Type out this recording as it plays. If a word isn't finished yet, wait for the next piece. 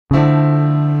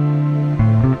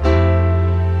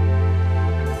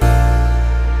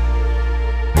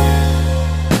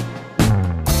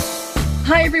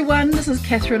everyone, this is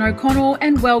Catherine O'Connell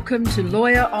and welcome to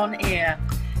Lawyer on Air.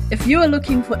 If you are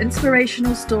looking for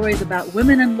inspirational stories about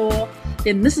women in law,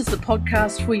 then this is the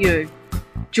podcast for you.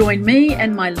 Join me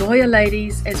and my lawyer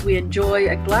ladies as we enjoy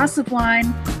a glass of wine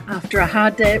after a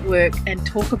hard day at work and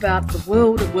talk about the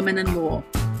world of women in law.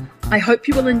 I hope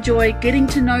you will enjoy getting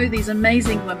to know these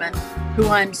amazing women who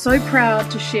I am so proud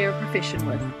to share a profession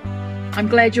with. I'm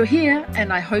glad you're here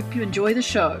and I hope you enjoy the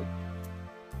show.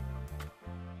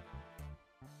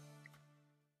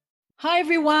 Hi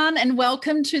everyone and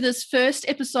welcome to this first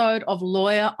episode of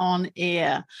Lawyer on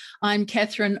Air. I'm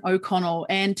Catherine O'Connell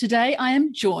and today I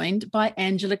am joined by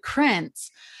Angela Krantz,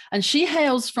 and she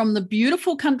hails from the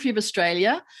beautiful country of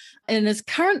Australia and is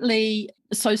currently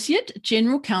Associate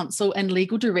General Counsel and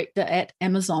Legal Director at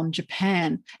Amazon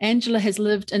Japan. Angela has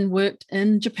lived and worked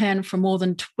in Japan for more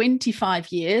than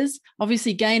 25 years,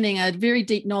 obviously gaining a very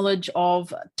deep knowledge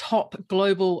of top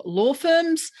global law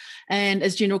firms and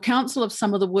as General Counsel of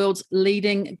some of the world's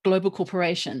leading global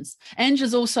corporations.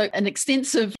 Angela's also an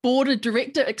extensive board of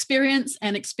director experience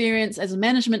and experience as a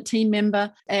management team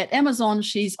member at Amazon.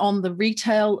 She's on the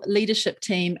retail leadership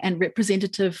team and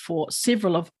representative for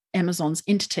several of Amazon's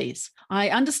entities. I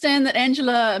understand that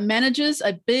Angela manages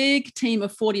a big team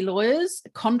of 40 lawyers,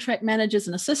 contract managers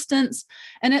and assistants.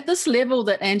 And at this level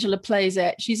that Angela plays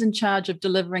at, she's in charge of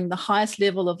delivering the highest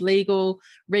level of legal,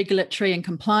 regulatory and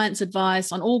compliance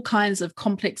advice on all kinds of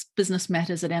complex business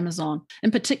matters at Amazon.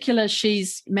 In particular,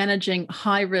 she's managing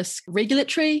high-risk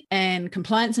regulatory and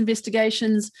compliance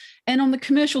investigations. And on the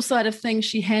commercial side of things,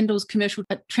 she handles commercial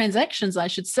transactions, I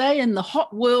should say, in the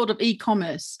hot world of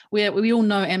e-commerce, where we all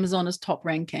know Amazon is top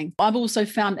ranking. I've also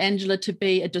found Angela to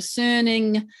be a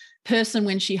discerning person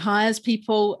when she hires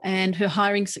people, and her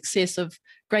hiring success of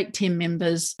great team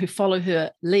members who follow her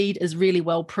lead is really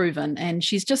well proven, and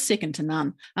she's just second to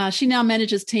none. She now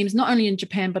manages teams not only in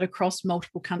Japan, but across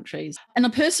multiple countries. On a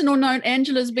personal note,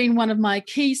 Angela's been one of my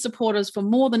key supporters for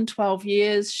more than 12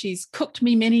 years. She's cooked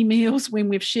me many meals when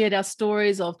we've shared our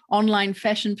stories of online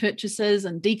fashion purchases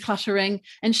and decluttering,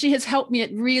 and she has helped me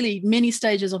at really many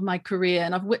stages of my career,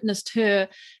 and I've witnessed her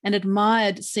and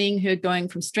admired seeing her going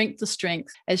from strength to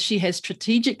strength as she has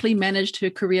strategically managed her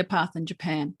career path in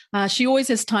Japan. She always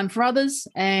has time for others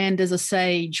and is a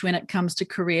sage when it comes to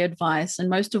career advice. And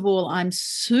most of all, I'm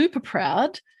super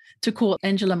proud to call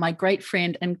Angela my great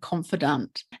friend and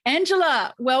confidant.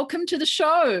 Angela, welcome to the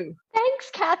show.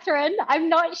 Thanks, Catherine. I'm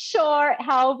not sure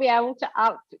how I'll be able to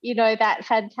up, that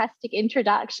fantastic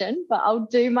introduction, but I'll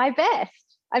do my best.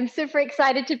 I'm super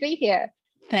excited to be here.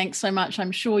 Thanks so much.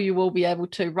 I'm sure you will be able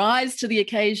to rise to the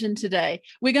occasion today.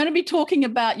 We're going to be talking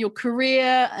about your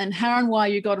career and how and why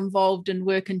you got involved in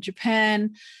work in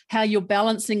Japan, how you're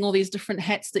balancing all these different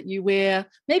hats that you wear,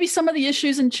 maybe some of the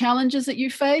issues and challenges that you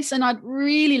face. And I'd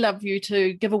really love you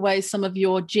to give away some of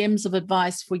your gems of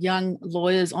advice for young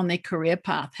lawyers on their career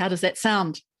path. How does that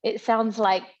sound? It sounds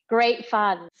like great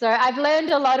fun. So I've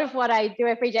learned a lot of what I do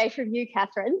every day from you,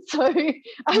 Catherine. So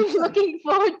I'm looking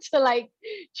forward to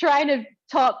trying to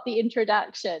top the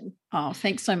introduction. Oh,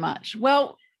 thanks so much.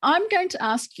 Well, I'm going to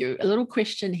ask you a little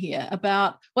question here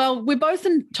about, we're both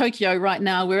in Tokyo right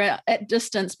now. We're at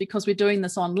distance because we're doing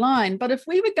this online. But if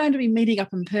we were going to be meeting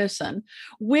up in person,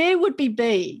 where would we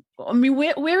be? I mean,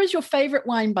 where is your favorite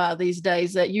wine bar these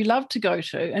days that you love to go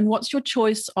to? And what's your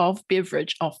choice of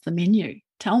beverage off the menu?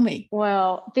 Tell me.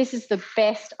 Well, this is the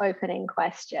best opening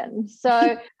question.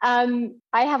 So I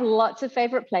have lots of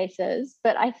favorite places,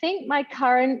 but I think my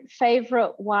current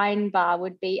favorite wine bar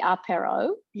would be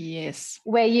Apero. Yes.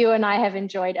 Where you and I have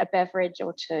enjoyed a beverage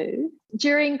or two.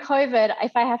 During COVID,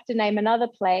 if I have to name another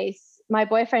place, my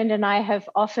boyfriend and I have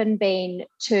often been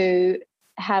to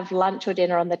have lunch or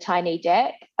dinner on the tiny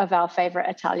deck of our favorite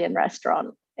Italian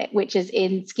restaurant, which is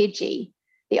in Skidgee,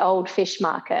 the old fish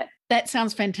market. That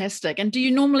sounds fantastic. And do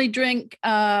you normally drink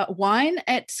wine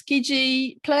at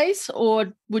Skidgee Place,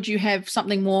 or would you have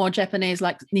something more Japanese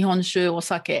like Nihonshu or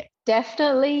sake?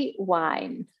 Definitely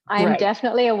wine. I'm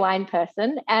definitely a wine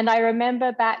person. And I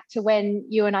remember back to when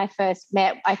you and I first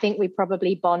met, I think we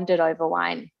probably bonded over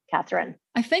wine, Catherine.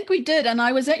 I think we did. And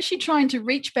I was actually trying to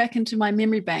reach back into my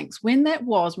memory banks when that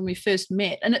was, when we first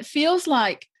met. And it feels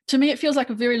like, to me, it feels like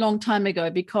a very long time ago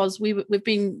because we've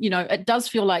been, it does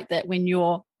feel like that when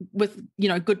you're with,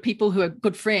 good people who are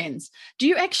good friends. Do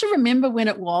you actually remember when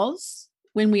it was,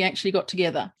 when we actually got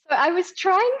together? So I was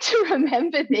trying to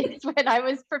remember this when I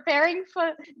was preparing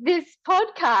for this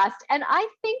podcast. And I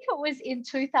think it was in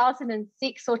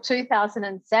 2006 or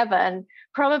 2007,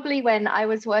 probably when I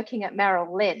was working at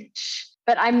Merrill Lynch.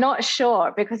 but I'm not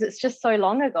sure because it's just so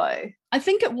long ago. I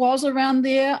think it was around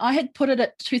there. I had put it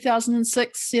at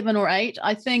 2006, 7 or 8.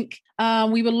 I think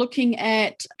we were looking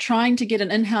at trying to get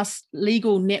an in-house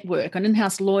legal network, an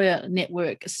in-house lawyer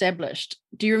network established.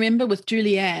 Do you remember, with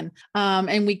Julianne?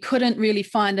 And we couldn't really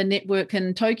find a network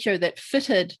in Tokyo that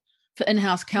fitted for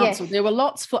in-house counsel. Yes. There were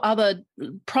lots for other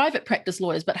private practice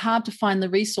lawyers, but hard to find the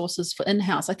resources for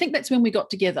in-house. I think that's when we got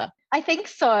together. I think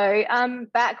so.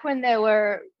 Back when there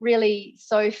were really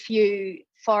so few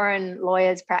foreign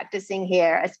lawyers practicing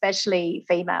here, especially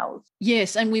females.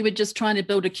 Yes, and we were just trying to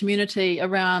build a community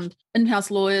around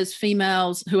in-house lawyers,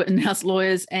 females who are in-house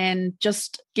lawyers, and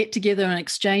just get together and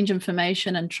exchange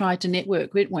information and try to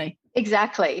network, weren't we?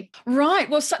 Exactly. Right.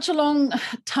 Well, such a long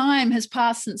time has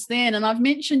passed since then. And I've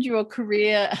mentioned your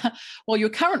career, well, your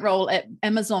current role at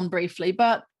Amazon briefly,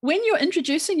 but when you're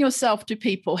introducing yourself to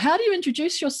people, how do you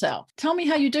introduce yourself? Tell me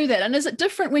how you do that. And is it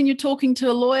different when you're talking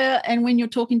to a lawyer and when you're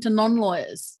talking to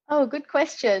non-lawyers? Oh, good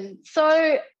question. So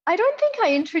I don't think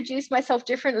I introduce myself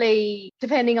differently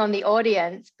depending on the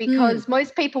audience, because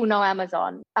most people know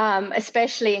Amazon,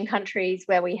 especially in countries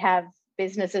where we have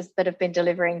businesses that have been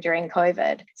delivering during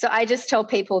COVID. So I just tell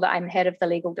people that I'm head of the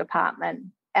legal department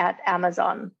at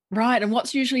Amazon. Right. And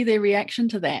what's usually their reaction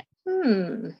to that?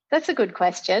 That's a good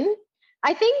question.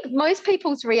 I think most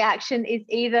people's reaction is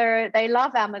either they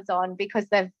love Amazon because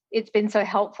it's been so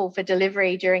helpful for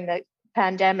delivery during the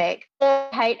pandemic, or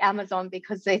hate Amazon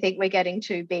because they think we're getting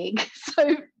too big.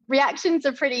 So reactions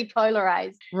are pretty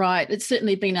polarized. Right. It's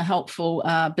certainly been a helpful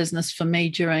business for me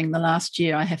during the last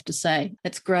year, I have to say.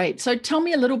 That's great. So tell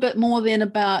me a little bit more then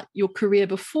about your career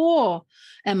before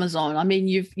Amazon. I mean,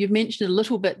 you've mentioned a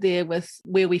little bit there with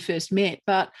where we first met,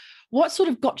 but what sort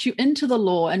of got you into the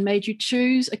law and made you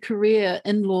choose a career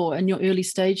in law in your early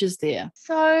stages there?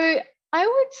 So I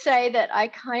would say that I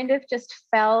kind of just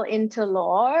fell into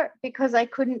law because I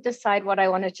couldn't decide what I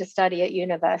wanted to study at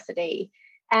university.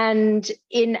 And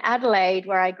in Adelaide,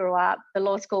 where I grew up, the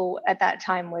law school at that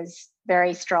time was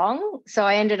very strong. So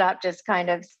I ended up just kind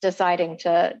of deciding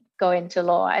to go into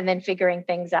law and then figuring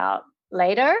things out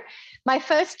later. My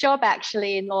first job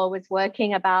actually in law was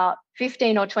working about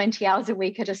 15 or 20 hours a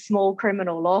week at a small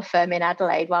criminal law firm in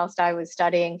Adelaide whilst I was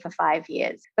studying for 5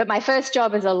 years. But my first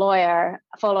job as a lawyer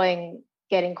following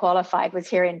getting qualified was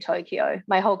here in Tokyo.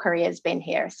 My whole career has been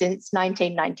here since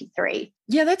 1993.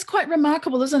 Yeah, that's quite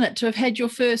remarkable, isn't it, to have had your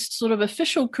first sort of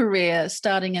official career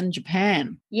starting in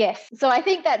Japan? Yes. So I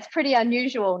think that's pretty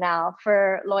unusual now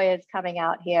for lawyers coming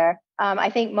out here.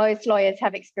 I think most lawyers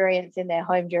have experience in their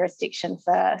home jurisdiction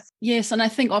first. Yes, and I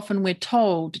think often we're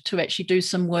told to actually do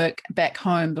some work back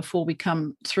home before we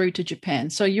come through to Japan.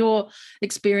 So your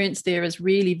experience there is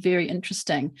really very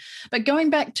interesting. But going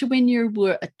back to when you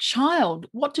were a child,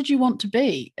 what did you want to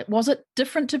be? Was it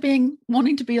different to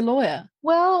wanting to be a lawyer?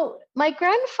 Well, my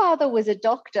grandfather was a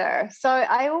doctor, so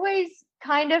I always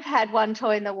kind of had one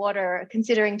toe in the water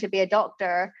considering to be a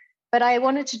doctor. But I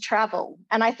wanted to travel,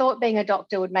 and I thought being a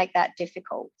doctor would make that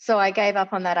difficult. So I gave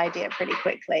up on that idea pretty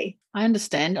quickly. I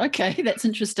understand. Okay, that's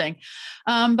interesting.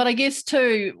 But I guess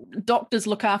too, doctors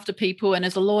look after people, and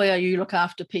as a lawyer, you look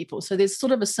after people. So there's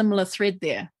sort of a similar thread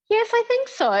there. Yes, I think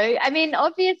so. I mean,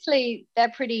 obviously,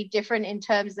 they're pretty different in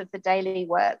terms of the daily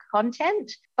work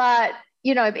content, but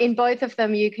in both of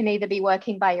them, you can either be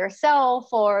working by yourself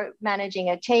or managing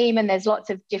a team, and there's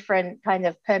lots of different kind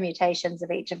of permutations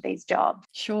of each of these jobs.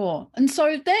 Sure. And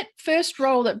so that first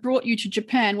role that brought you to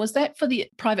Japan, was that for the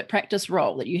private practice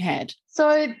role that you had?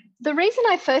 So the reason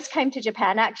I first came to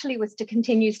Japan actually was to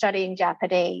continue studying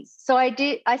Japanese. So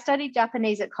I studied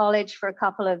Japanese at college for a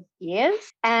couple of years,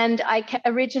 and I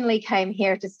originally came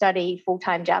here to study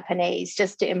full-time Japanese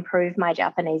just to improve my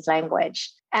Japanese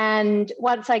language. And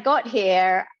once I got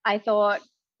here, I thought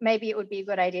maybe it would be a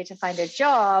good idea to find a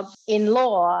job in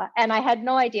law. And I had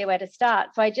no idea where to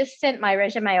start. So I just sent my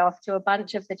resume off to a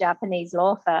bunch of the Japanese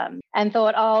law firms and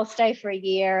thought, I'll stay for a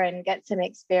year and get some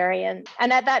experience.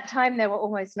 And at that time, there were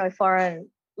almost no foreign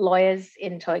lawyers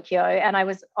in Tokyo. And I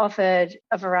was offered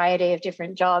a variety of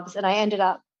different jobs. And I ended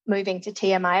up moving to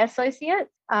TMI Associates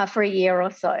for a year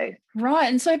or so. Right.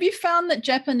 And so have you found that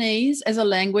Japanese as a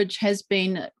language has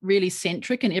been really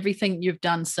centric in everything you've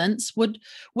done since? Would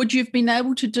you have been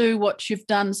able to do what you've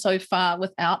done so far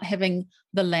without having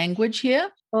the language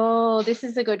here? Oh, this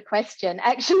is a good question.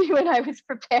 Actually, when I was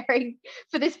preparing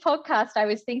for this podcast, I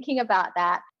was thinking about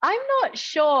that. I'm not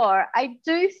sure. I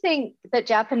do think that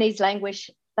Japanese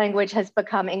language has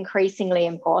become increasingly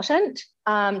important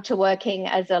to working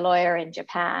as a lawyer in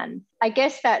Japan. I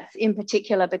guess that's in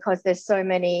particular because there's so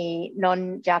many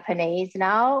non-Japanese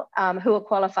now who are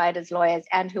qualified as lawyers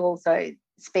and who also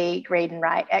speak, read, and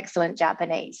write excellent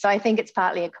Japanese. So I think it's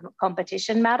partly a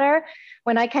competition matter.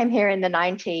 When I came here in the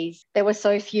 90s, there were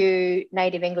so few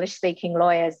native English-speaking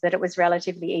lawyers that it was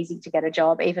relatively easy to get a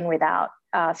job, even without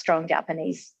strong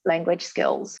Japanese language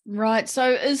skills. Right.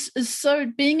 So so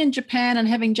being in Japan and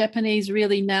having Japanese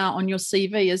really now on your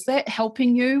CV, is that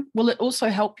helping you? Will it also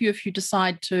help you if you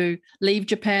decide to leave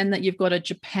Japan, that you've got a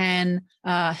Japan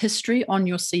history on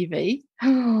your CV?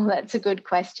 Oh, that's a good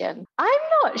question. I'm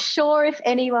not sure if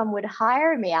anyone would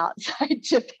hire me outside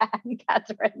Japan,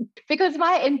 Catherine, because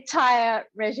my entire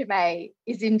resume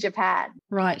is in Japan.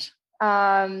 Right. So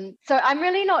I'm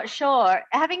really not sure.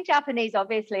 Having Japanese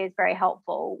obviously is very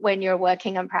helpful when you're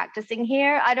working and practicing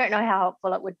here. I don't know how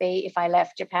helpful it would be if I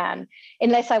left Japan,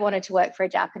 unless I wanted to work for a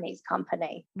Japanese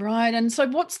company. Right. And so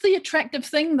what's the attractive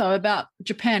thing, though, about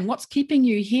Japan? What's keeping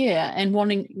you here and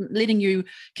letting you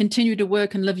continue to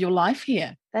work and live your life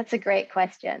here? That's a great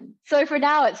question. So for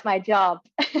now, it's my job.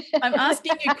 I'm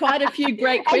asking you quite a few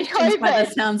great questions by the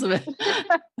sounds of it.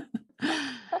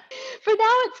 For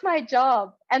now, it's my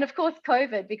job. And of course,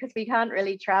 COVID, because we can't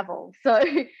really travel. So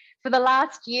for the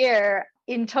last year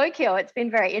in Tokyo, it's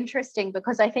been very interesting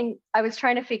because I think I was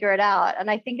trying to figure it out. And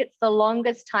I think it's the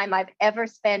longest time I've ever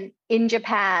spent in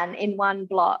Japan in one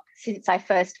block since I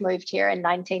first moved here in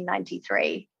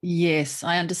 1993. Yes,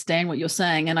 I understand what you're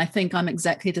saying. And I think I'm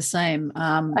exactly the same.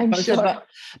 I'm sure.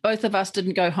 Both of us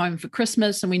didn't go home for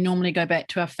Christmas, and we normally go back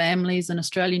to our families in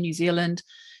Australia, New Zealand,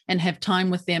 and have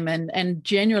time with them. And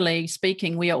generally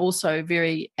speaking, we are also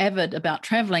very avid about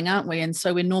traveling, aren't we? And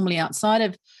so we're normally outside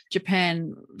of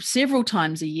Japan several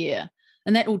times a year.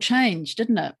 And that all changed,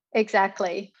 didn't it?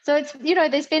 Exactly. So it's,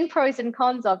 there's been pros and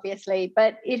cons, obviously,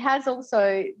 but it has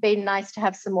also been nice to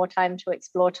have some more time to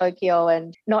explore Tokyo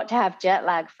and not to have jet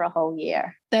lag for a whole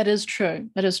year. That is true.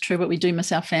 That is true. But we do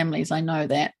miss our families. I know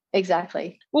that.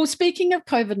 Exactly. Well, speaking of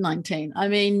COVID-19, I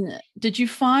mean, did you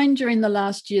find during the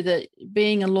last year that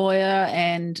being a lawyer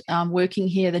and working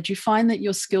here, did you find that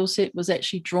your skill set was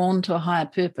actually drawn to a higher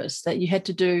purpose, that you had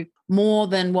to do more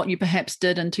than what you perhaps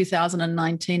did in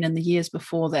 2019 and the years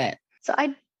before that? So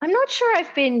I'm not sure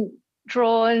I've been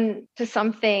drawn to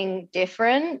something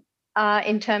different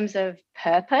in terms of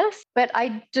purpose, but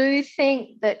I do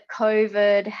think that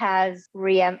COVID has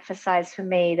re-emphasized for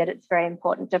me that it's very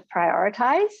important to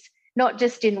prioritize, not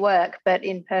just in work, but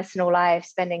in personal life,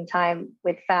 spending time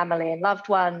with family and loved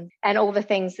ones and all the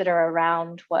things that are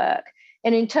around work.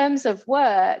 And in terms of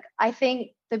work, I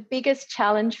think the biggest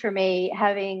challenge for me,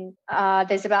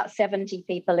 there's about 70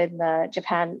 people in the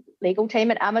Japan legal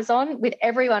team at Amazon, with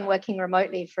everyone working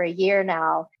remotely for a year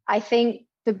now. I think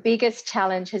the biggest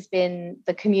challenge has been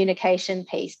the communication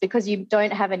piece, because you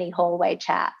don't have any hallway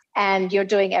chat and you're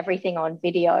doing everything on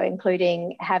video,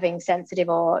 including having sensitive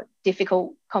or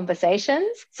difficult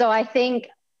conversations. So I think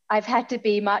I've had to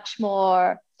be much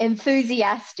more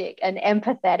enthusiastic and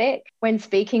empathetic when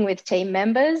speaking with team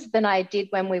members than I did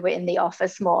when we were in the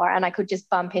office more and I could just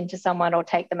bump into someone or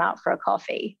take them out for a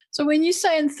coffee. So when you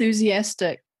say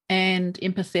enthusiastic and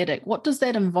empathetic, what does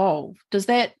that involve? Does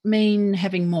that mean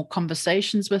having more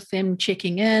conversations with them,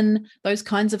 checking in, those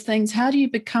kinds of things? How do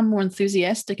you become more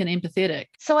enthusiastic and empathetic?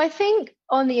 So I think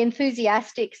on the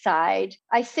enthusiastic side,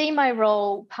 I see my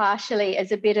role partially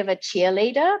as a bit of a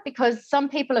cheerleader, because some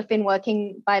people have been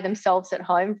working by themselves at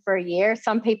home for a year.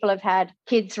 Some people have had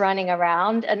kids running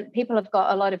around, and people have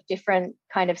got a lot of different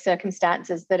kind of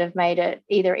circumstances that have made it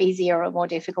either easier or more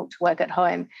difficult to work at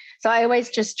home. So I always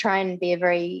just try and be a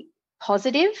very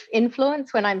positive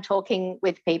influence when I'm talking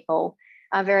with people.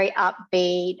 I'm very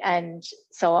upbeat and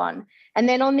so on. And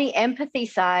then on the empathy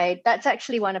side, that's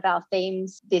actually one of our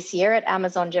themes this year at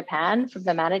Amazon Japan from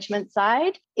the management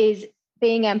side, is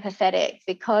being empathetic,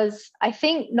 because I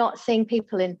think not seeing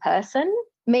people in person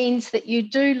means that you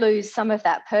do lose some of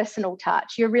that personal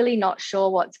touch. You're really not sure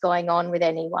what's going on with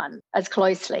anyone as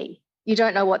closely. You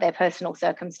don't know what their personal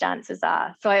circumstances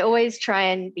are. So I always try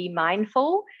and be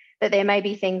mindful that there may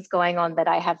be things going on that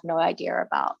I have no idea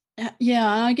about. Yeah,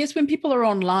 I guess when people are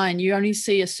online, you only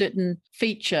see a certain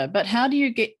feature, but how do you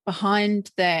get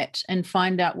behind that and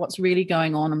find out what's really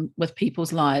going on with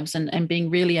people's lives and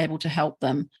being really able to help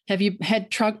them? Have you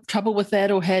had trouble with that,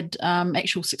 or had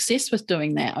actual success with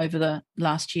doing that over the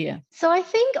last year? So I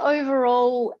think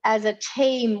overall as a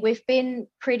team, we've been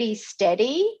pretty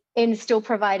steady in still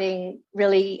providing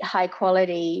really high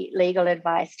quality legal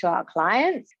advice to our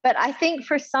clients. But I think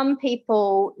for some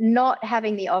people, not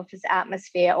having the office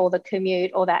atmosphere or the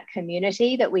commute or that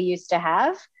community that we used to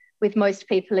have with most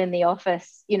people in the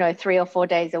office, 3 or 4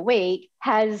 days a week,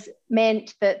 has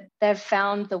meant that they've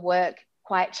found the work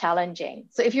quite challenging.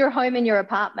 So if you're home in your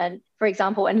apartment, for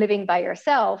example, and living by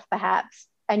yourself, perhaps,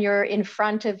 and you're in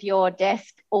front of your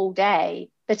desk all day,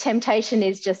 the temptation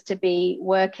is just to be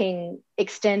working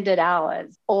extended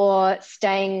hours or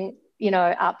staying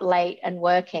up late and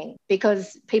working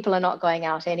because people are not going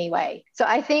out anyway. So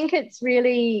I think it's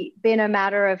really been a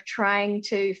matter of trying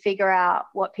to figure out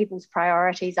what people's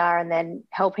priorities are and then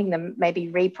helping them maybe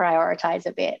reprioritize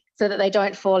a bit so that they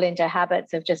don't fall into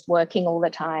habits of just working all the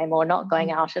time or not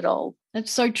going out at all. That's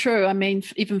so true. I mean,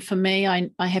 even for me, I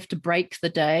have to break the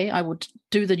day. I would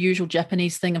do the usual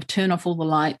Japanese thing of turn off all the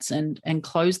lights and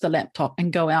close the laptop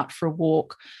and go out for a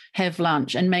walk, have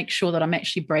lunch, and make sure that I'm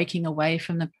actually breaking away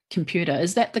from the computer.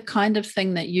 Is that the kind of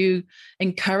thing that you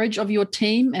encourage of your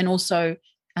team and also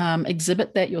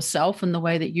exhibit that yourself in the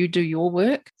way that you do your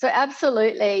work? So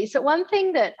absolutely. So one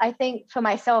thing that I think for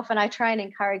myself, and I try and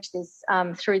encourage this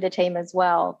through the team as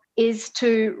well, is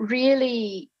to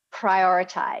really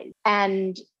prioritize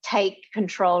and take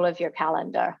control of your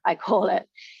calendar, I call it,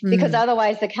 because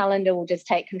otherwise the calendar will just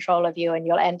take control of you and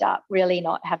you'll end up really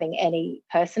not having any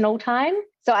personal time.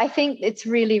 So I think it's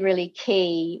really, really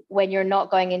key when you're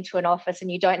not going into an office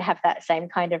and you don't have that same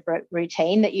kind of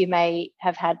routine that you may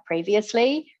have had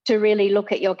previously to really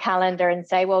look at your calendar and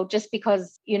say, well, just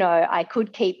because, I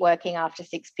could keep working after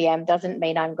 6 p.m. doesn't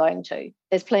mean I'm going to.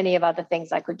 There's plenty of other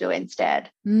things I could do instead.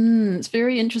 It's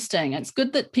very interesting. It's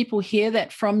good that people hear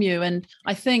that from you. And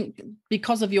I think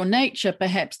because of your nature,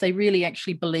 perhaps they really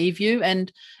actually believe you.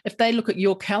 And if they look at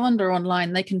your calendar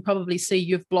online, they can probably see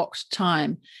you've blocked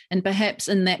time. And perhaps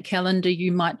in that calendar,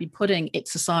 you might be putting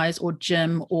exercise or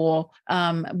gym or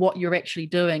what you're actually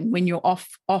doing when you're off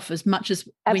as much as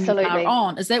Absolutely. when you are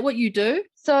on. Is that what you do?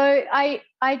 So I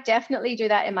definitely do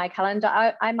that in my calendar.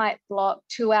 I might block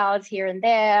 2 hours here and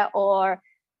there, or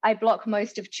I block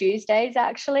most of Tuesdays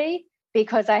actually,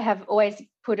 because I have always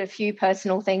put a few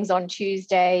personal things on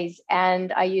Tuesdays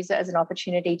and I use it as an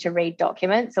opportunity to read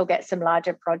documents or get some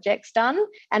larger projects done.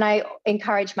 And I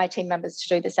encourage my team members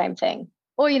to do the same thing.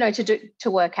 Or, to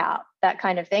work out, that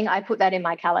kind of thing. I put that in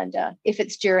my calendar if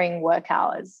it's during work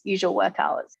hours, usual work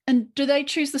hours. And do they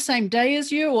choose the same day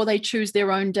as you, or they choose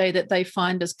their own day that they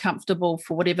find is comfortable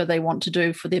for whatever they want to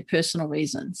do for their personal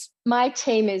reasons? My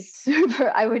team is super,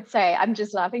 I would say, I'm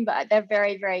just laughing, but they're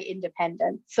very, very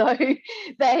independent. So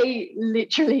they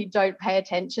literally don't pay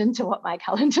attention to what my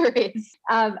calendar is.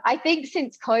 I think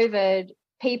since COVID,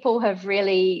 people have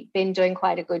really been doing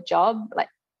quite a good job, like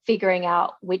figuring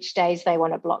out which days they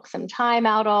want to block some time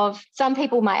out of. Some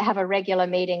people might have a regular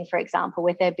meeting, for example,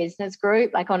 with their business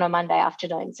group, like on a Monday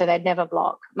afternoon. So they'd never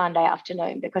block Monday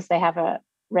afternoon because they have a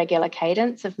regular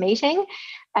cadence of meeting.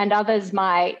 And others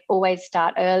might always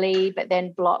start early, but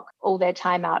then block all their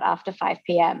time out after 5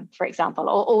 p.m., for example,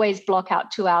 or always block out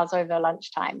 2 hours over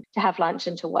lunchtime to have lunch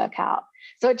and to work out.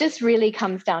 So it just really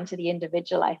comes down to the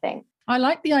individual, I think. I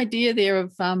like the idea there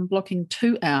of blocking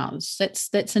 2 hours.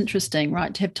 That's interesting,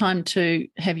 right? To have time to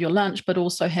have your lunch, but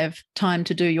also have time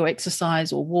to do your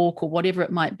exercise or walk or whatever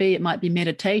it might be. It might be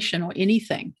meditation or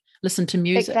anything. Listen to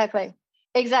music.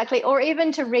 Exactly. Or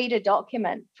even to read a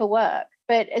document for work.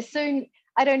 But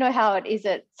I don't know how it is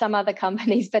at some other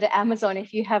companies, but at Amazon,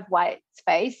 if you have white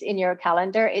space in your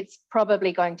calendar, it's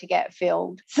probably going to get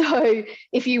filled. So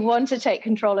if you want to take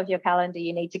control of your calendar,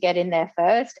 you need to get in there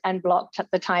first and block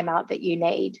the time out that you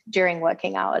need during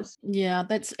working hours. Yeah,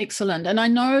 that's excellent. And I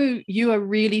know you are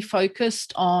really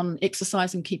focused on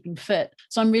exercise and keeping fit.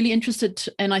 So I'm really interested,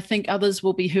 and I think others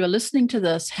will be who are listening to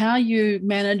this, how you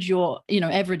manage your,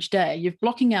 average day. You're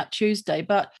blocking out Tuesday,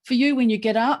 but for you, when you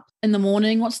get up in the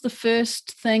morning, what's the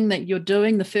first thing that you're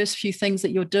doing, the first few things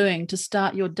that you're doing to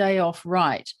start your day off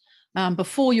right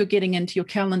before you're getting into your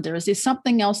calendar? Is there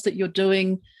something else that you're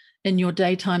doing in your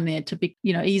daytime there to be,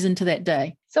 ease into that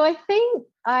day? So I think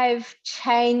I've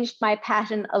changed my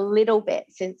pattern a little bit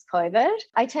since COVID.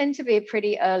 I tend to be a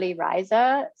pretty early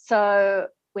riser. So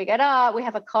we get up, we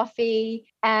have a coffee,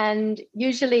 and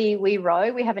usually we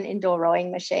row. We have an indoor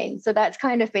rowing machine. So that's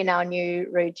kind of been our new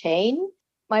routine.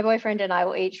 My boyfriend and I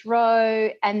will each row,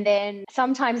 and then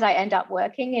sometimes I end up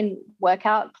working in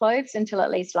workout clothes until at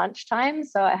least lunchtime.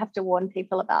 So I have to warn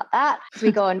people about that.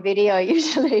 We go on video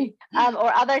usually.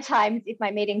 Or other times, if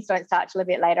my meetings don't start till a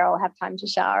bit later, I'll have time to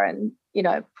shower and,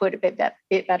 put a bit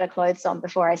better clothes on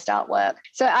before I start work.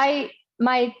 So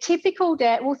my typical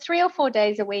day, 3 or 4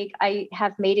 days a week, I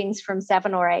have meetings from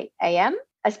 7 or 8 a.m.,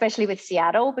 especially with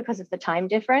Seattle because of the time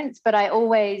difference. But I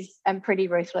always am pretty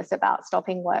ruthless about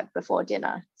stopping work before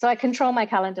dinner. So I control my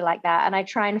calendar like that, and I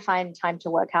try and find time to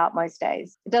work out most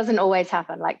days. It doesn't always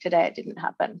happen. Like today, it didn't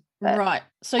happen. But right.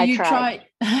 So I you tried.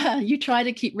 you try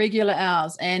to keep regular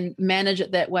hours and manage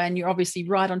it that way, and you're obviously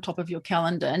right on top of your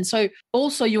calendar. And so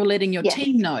also you're letting your Yes.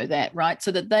 team know that, right?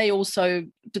 So that they also,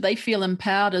 do they feel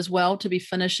empowered as well to be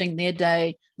finishing their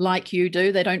day like you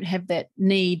do? They don't have that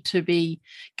need to be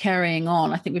carrying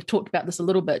on. I think we've talked about this a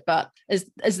little bit, but is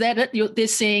that it? They're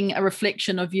seeing a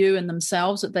reflection of you and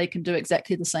themselves, that they can do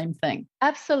exactly the same thing.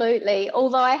 Absolutely.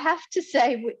 Although I have to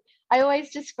say, I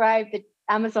always describe the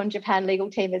Amazon Japan legal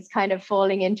team as kind of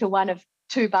falling into one of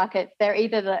two buckets. They're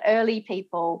either the early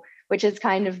people, which is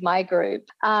kind of my group,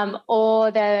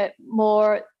 or they're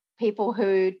more people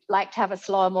who like to have a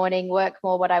slower morning, work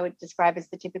more what I would describe as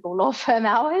the typical law firm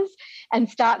hours, and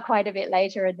start quite a bit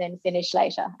later and then finish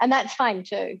later. And that's fine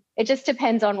too. It just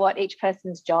depends on what each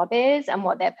person's job is and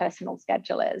what their personal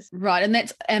schedule is. Right. And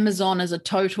that's Amazon as a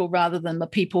total rather than the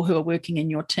people who are working in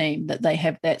your team, that they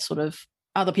have that sort of,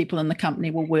 other people in the company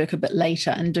will work a bit later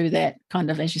and do that kind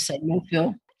of, as you say, more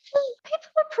feel. People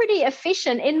are pretty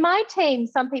efficient. In my team,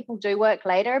 some people do work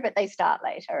later, but they start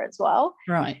later as well.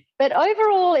 Right. But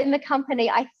overall in the company,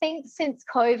 I think since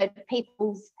COVID,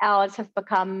 people's hours have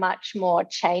become much more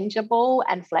changeable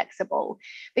and flexible.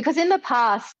 Because in the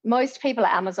past, most people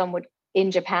at Amazon in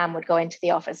Japan would go into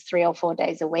the office 3 or 4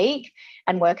 days a week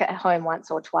and work at home once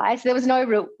or twice. There was no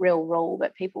real rule,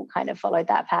 but people kind of followed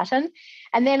that pattern.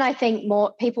 And then I think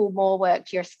more people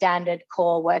worked your standard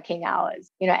core working hours,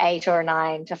 8 or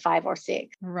 9 to 5 or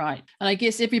 6. Right. And I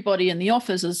guess everybody in the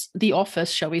office is the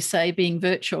office, shall we say, being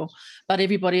virtual, but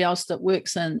everybody else that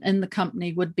works in the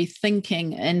company would be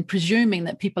thinking and presuming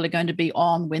that people are going to be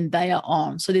on when they are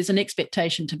on. So there's an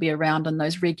expectation to be around in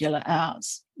those regular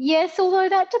hours. Yes, although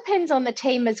that depends on the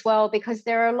team as well, because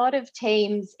there are a lot of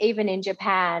teams, even in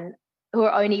Japan, who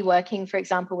are only working, for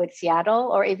example, with Seattle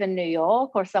or even New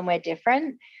York or somewhere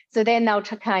different. So then they'll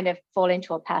kind of fall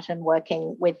into a pattern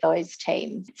working with those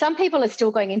teams. Some people are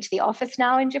still going into the office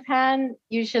now in Japan.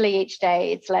 Usually each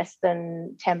day it's less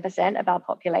than 10% of our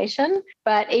population.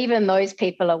 But even those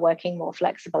people are working more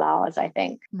flexible hours, I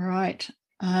think. Right.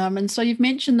 And so you've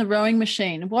mentioned the rowing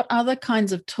machine. What other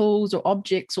kinds of tools or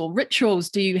objects or rituals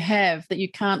do you have that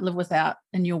you can't live without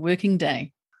in your working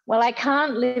day? Well, I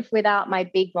can't live without my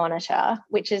big monitor,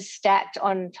 which is stacked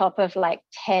on top of like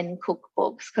 10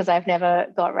 cookbooks because I've never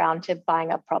got around to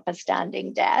buying a proper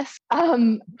standing desk.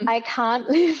 I can't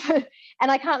live,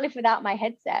 and I can't live without my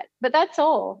headset, but that's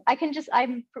all.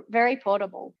 I'm very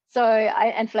portable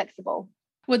and flexible.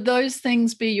 Would those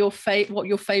things be what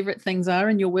your favorite things are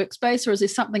in your workspace, or is there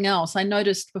something else? I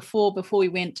noticed before we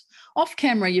went off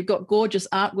camera, you've got gorgeous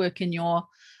artwork in your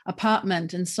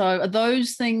apartment. And so are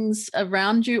those things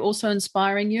around you also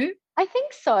inspiring you? I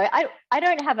think so. I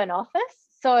don't have an office.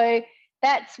 So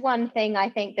that's one thing I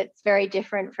think that's very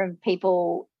different from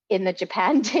people in the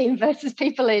Japan team versus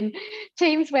people in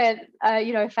teams where,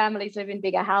 families live in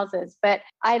bigger houses. But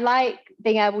I like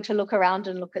being able to look around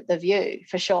and look at the view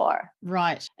for sure.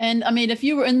 Right. And I mean, if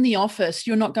you were in the office,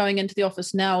 you're not going into the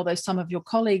office now, although some of your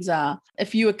colleagues are.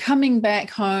 If you were coming back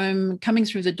home, coming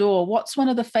through the door, what's one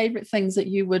of the favorite things that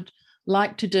you would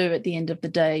like to do at the end of the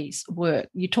day's work?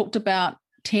 You talked about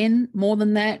 10, more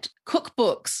than that,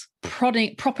 cookbooks,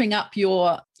 propping up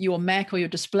your Mac or your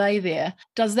display there.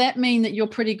 Does that mean that you're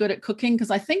pretty good at cooking?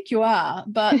 Because I think you are,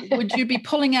 but would you be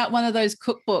pulling out one of those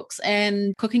cookbooks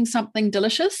and cooking something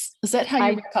delicious? Is that how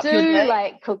you wrap up your day? I do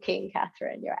like cooking,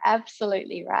 Catherine. You're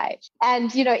absolutely right.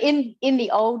 And, in the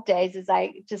old days, as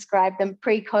I described them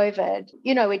pre-COVID,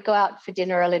 we'd go out for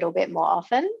dinner a little bit more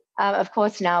often. Of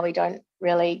course, now we don't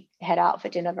really head out for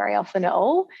dinner very often at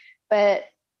all. But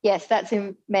yes, that's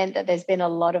meant that there's been a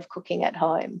lot of cooking at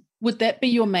home. Would that be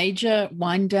your major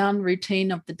wind down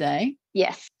routine of the day?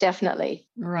 Yes, definitely.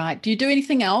 Right. Do you do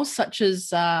anything else, such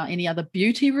as any other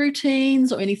beauty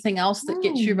routines or anything else that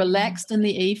gets you relaxed in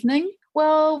the evening?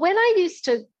 Well,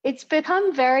 it's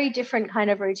become very different kind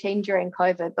of routine during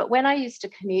COVID, but when I used to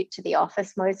commute to the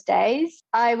office most days,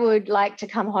 I would like to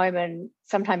come home and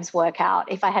sometimes work out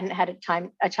if I hadn't had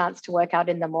a chance to work out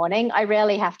in the morning. I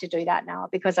rarely have to do that now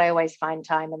because I always find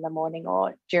time in the morning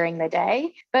or during the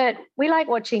day. But we like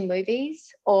watching movies,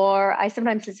 or I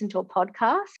sometimes listen to a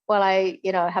podcast while I,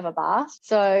 have a bath.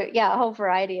 So yeah, a whole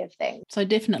variety of things. So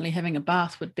definitely having a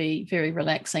bath would be very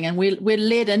relaxing. And we're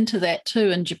led into that too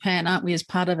in Japan, aren't we, as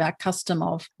part of our custom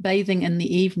of bathing in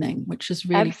the evening, which is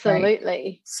really absolutely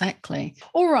great. Exactly.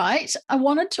 All right. I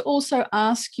wanted to also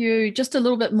ask you just a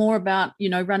little bit more about,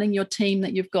 running your team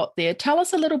that you've got there. Tell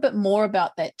us a little bit more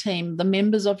about that team, the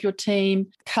members of your team,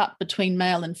 cut between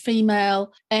male and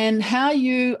female, and how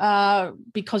you are,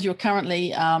 because you're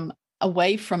currently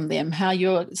away from them, how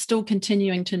you're still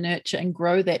continuing to nurture and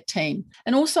grow that team.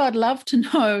 And also, I'd love to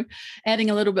know, adding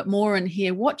a little bit more in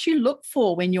here, what you look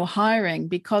for when you're hiring,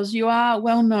 because you are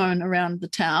well known around the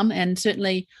town. And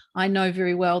certainly I know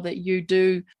very well that you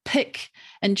do pick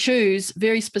and choose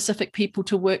very specific people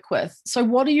to work with. So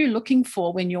what are you looking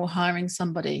for when you're hiring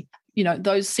somebody? You know,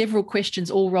 those several questions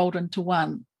all rolled into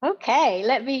one. Okay,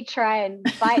 let me try and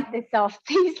bite this off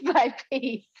piece by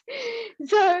piece.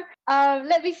 So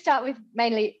let me start with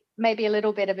maybe a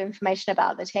little bit of information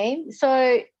about the team.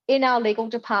 So in our legal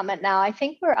department now, I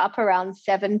think we're up around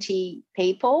 70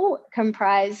 people,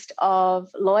 comprised of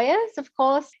lawyers, of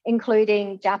course,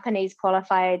 including Japanese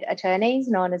qualified attorneys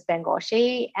known as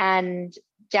bengoshi, and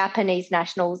Japanese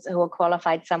nationals who are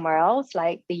qualified somewhere else,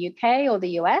 like the UK or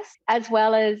the US, as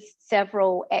well as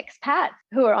several expats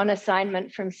who are on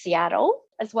assignment from Seattle,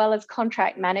 as well as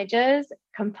contract managers,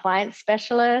 compliance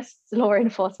specialists, law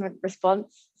enforcement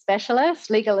response specialists,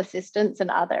 legal assistants, and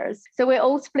others. So we're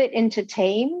all split into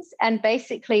teams, and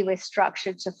basically we're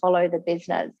structured to follow the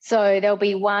business. So there'll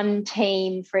be one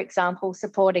team, for example,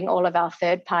 supporting all of our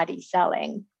third-party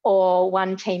selling, or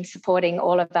one team supporting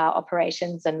all of our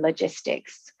operations and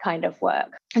logistics kind of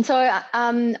work. And so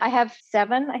I have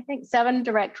seven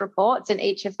direct reports, and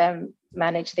each of them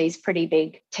manage these pretty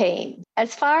big teams.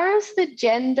 As far as the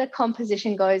gender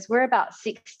composition goes, we're about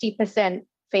 60%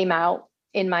 female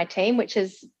in my team, which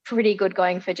is pretty good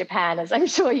going for Japan, as I'm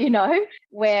sure you know,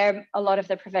 where a lot of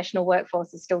the professional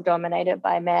workforce is still dominated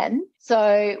by men.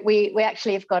 So we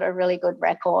actually have got a really good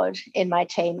record in my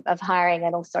team of hiring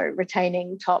and also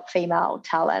retaining top female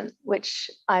talent, which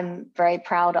I'm very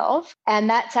proud of. And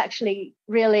that's actually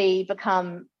really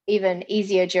become even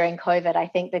easier during COVID, I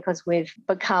think, because we've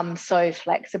become so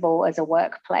flexible as a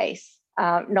workplace.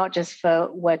 Not just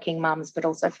for working mums, but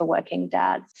also for working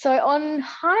dads. So on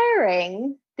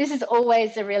hiring, this is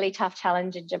always a really tough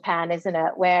challenge in Japan, isn't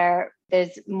it? Where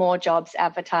there's more jobs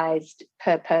advertised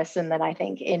per person than I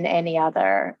think in any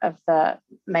other of the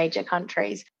major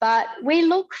countries. But we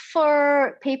look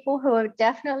for people who are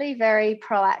definitely very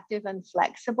proactive and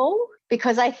flexible,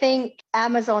 because I think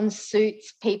Amazon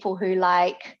suits people who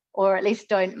like, or at least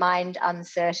don't mind,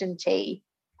 uncertainty,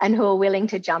 and who are willing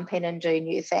to jump in and do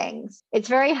new things. It's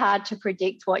very hard to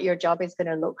predict what your job is going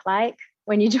to look like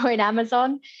when you join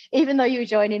Amazon. Even though you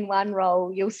join in one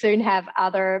role, you'll soon have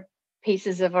other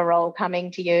pieces of a role coming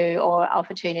to you or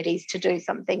opportunities to do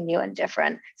something new and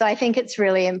different. So I think it's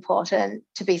really important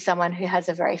to be someone who has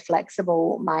a very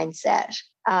flexible mindset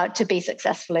to be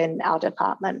successful in our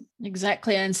department.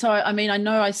 Exactly. And so, I mean, I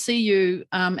know I see you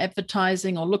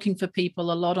advertising or looking for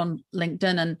people a lot on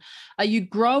LinkedIn. And are you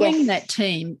growing that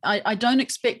team? I don't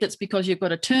expect it's because you've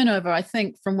got a turnover. I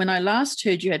think from when I last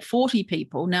heard you had 40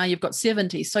 people, now you've got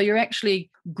 70. So you're actually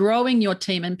growing your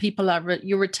team, and people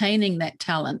you're retaining that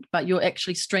talent, but you're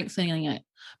actually strengthening it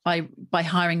by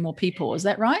hiring more people. Is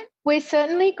that right? We're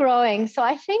certainly growing. So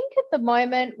I think at the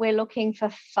moment we're looking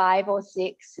for 5 or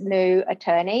 6 new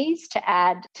attorneys to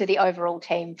add to the overall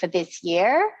team for this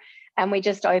year. And we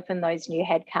just opened those new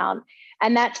headcount.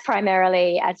 And that's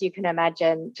primarily, as you can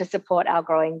imagine, to support our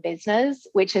growing business,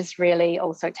 which has really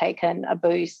also taken a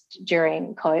boost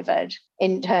during COVID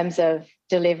in terms of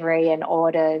delivery and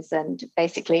orders and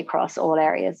basically across all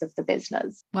areas of the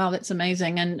business. Wow, that's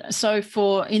amazing. And so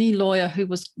for any lawyer who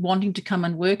was wanting to come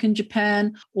and work in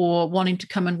Japan or wanting to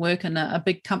come and work in a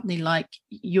big company like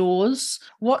yours,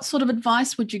 what sort of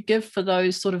advice would you give for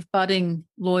those sort of budding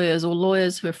lawyers or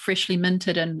lawyers who are freshly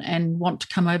minted and want to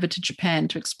come over to Japan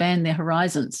to expand their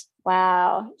horizons?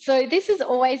 Wow. So this is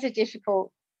always a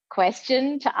difficult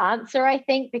question to answer, I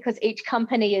think, because each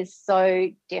company is so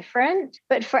different.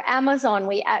 But for Amazon,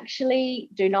 we actually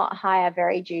do not hire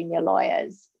very junior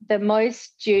lawyers. The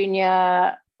most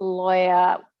junior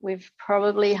lawyer we've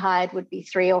probably hired would be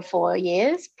 3 or 4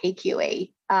 years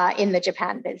PQE in the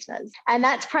Japan business. And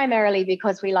that's primarily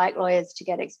because we like lawyers to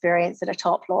get experience at a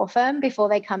top law firm before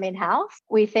they come in-house.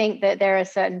 We think that there are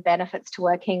certain benefits to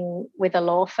working with a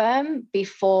law firm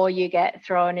before you get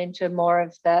thrown into more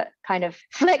of the kind of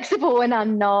flexible and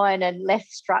unknown and less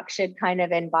structured kind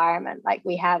of environment like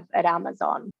we have at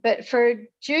Amazon. But for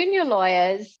junior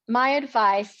lawyers, my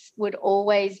advice would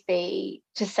always be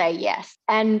to say yes.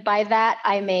 And by that,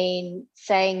 I mean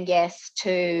saying yes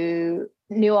to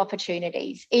new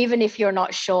opportunities, even if you're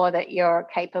not sure that you're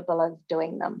capable of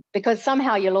doing them, because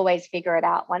somehow you'll always figure it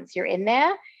out once you're in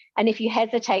there. And if you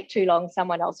hesitate too long,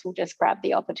 someone else will just grab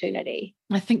the opportunity.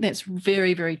 I think that's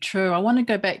very, very true. I want to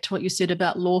go back to what you said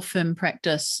about law firm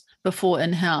practice before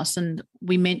in-house. And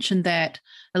we mentioned that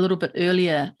a little bit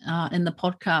earlier in the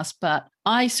podcast, but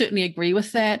I certainly agree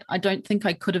with that. I don't think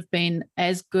I could have been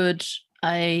as good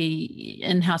a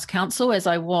in-house counsel as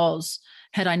I was,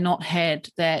 had I not had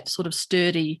that sort of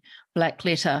sturdy black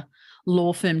letter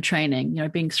law firm training,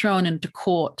 being thrown into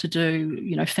court to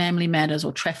do, family matters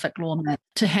or traffic law matters,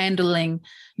 to handling,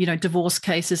 divorce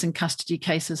cases and custody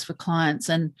cases for clients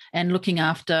and looking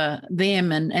after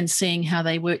them and seeing how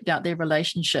they worked out their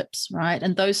relationships, right?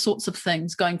 And those sorts of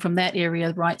things, going from that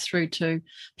area right through to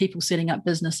people setting up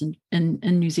business in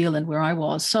New Zealand where I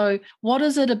was. So what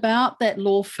is it about that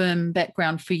law firm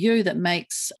background for you that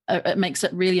makes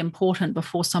it really important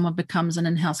before someone becomes an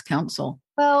in-house counsel?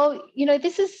 Well,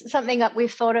 this is something that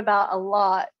we've thought about a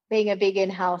lot, being a big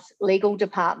in-house legal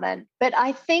department. But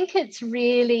I think it's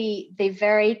really the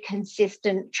very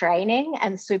consistent training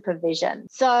and supervision.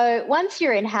 So once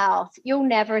you're in-house, you'll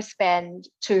never spend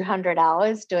 200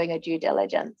 hours doing a due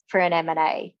diligence for an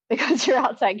M&A because your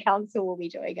outside counsel will be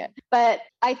doing it. But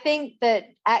I think that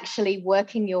actually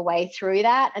working your way through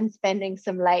that and spending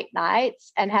some late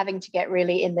nights and having to get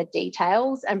really in the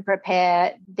details and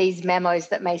prepare these memos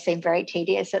that may seem very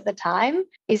tedious at the time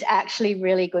is actually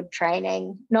really good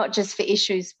training, not just for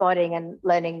issue spotting and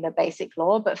learning the basic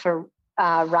law, but for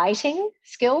writing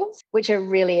skills, which are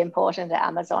really important at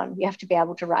Amazon. You have to be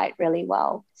able to write really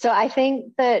well. So I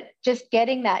think that just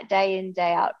getting that day in,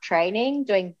 day out training,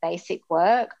 doing basic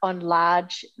work on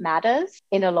large matters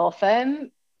in a law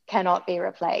firm cannot be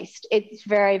replaced. It's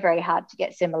very, very hard to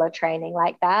get similar training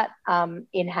like that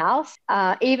in-house.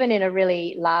 Even in a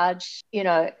really large,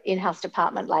 in-house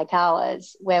department like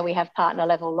ours, where we have partner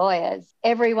level lawyers,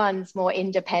 everyone's more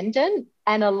independent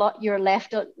and you're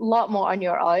left a lot more on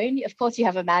your own. Of course, you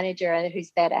have a manager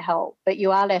who's there to help, but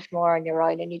you are left more on your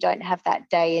own and you don't have that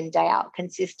day in, day out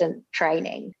consistent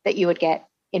training that you would get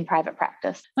in private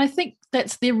practice. I think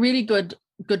they're really good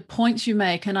points you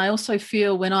make. And I also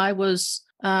feel when I was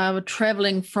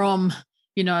traveling from,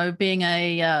 being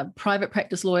a private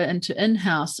practice lawyer into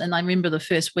in-house. And I remember the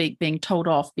first week being told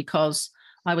off because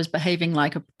I was behaving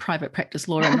like a private practice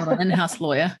lawyer and not an in-house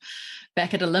lawyer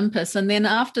back at Olympus. And then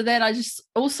after that, I just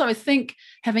also think,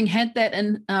 having had that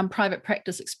in private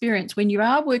practice experience, when you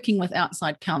are working with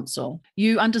outside counsel,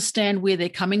 you understand where they're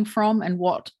coming from and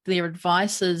what their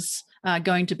advice is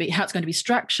going to be, how it's going to be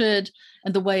structured,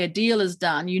 and the way a deal is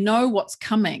done. You know what's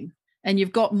coming. And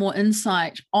you've got more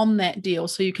insight on that deal,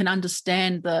 so you can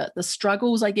understand the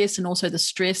struggles, I guess, and also the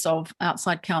stress of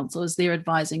outside counsel as they're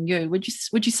advising you. Would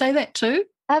you say that too?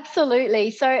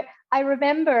 Absolutely. So I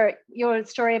remember your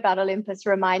story about Olympus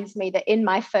reminds me that in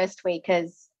my first week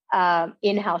as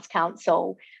in-house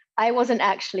counsel, I wasn't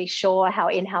actually sure how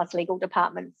in-house legal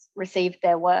departments received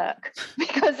their work,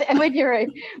 because when you're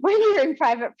in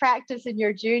private practice and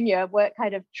you're junior, work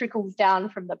kind of trickles down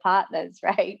from the partners,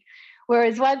 right?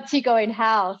 Whereas once you go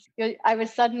in-house, I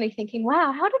was suddenly thinking,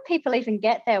 wow, how do people even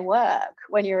get their work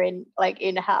when you're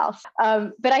in-house?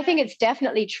 But I think it's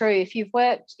definitely true. If you've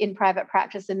worked in private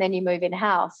practice and then you move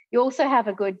in-house, you also have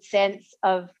a good sense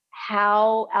of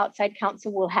how outside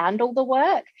counsel will handle the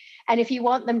work. And if you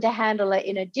want them to handle it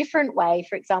in a different way,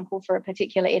 for example, for a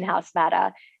particular in-house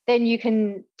matter, then you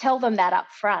can tell them that up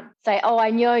front. Say, oh,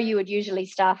 I know you would usually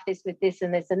staff this with this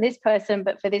and this and this person,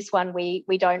 but for this one, we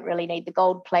don't really need the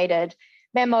gold-plated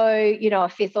memo. A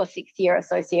fifth or sixth year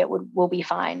associate will be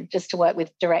fine just to work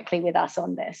directly with us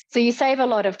on this. So you save a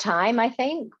lot of time, I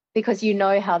think, because you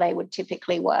know how they would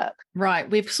typically work. Right.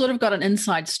 We've sort of got an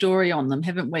inside story on them,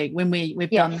 haven't we, when we've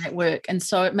done that work. And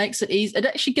so it makes it easy. It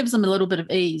actually gives them a little bit of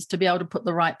ease to be able to put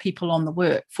the right people on the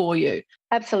work for you.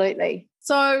 Absolutely.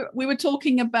 So we were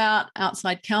talking about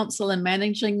outside counsel and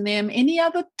managing them. Any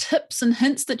other tips and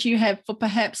hints that you have for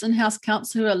perhaps in-house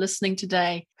counsel who are listening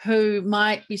today who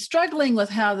might be struggling with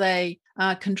how they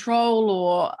control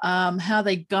or how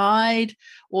they guide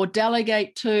or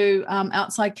delegate to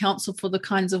outside counsel for the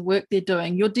kinds of work they're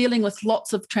doing? You're dealing with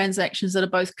lots of transactions that are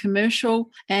both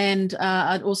commercial and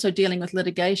also dealing with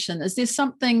litigation. Is there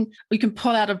something we can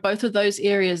pull out of both of those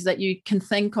areas that you can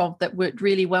think of that worked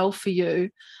really well for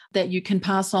you that you can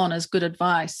pass on as good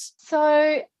advice?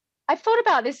 So I've thought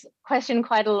about this question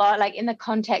quite a lot, like in the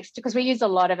context, because we use a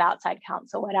lot of outside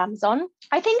counsel at Amazon.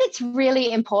 I think it's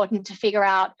really important to figure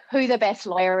out who the best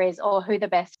lawyer is or who the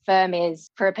best firm is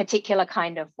for a particular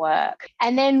kind of work,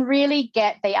 and then really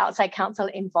get the outside counsel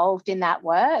involved in that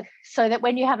work so that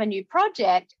when you have a new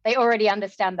project, they already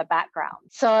understand the background.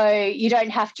 So you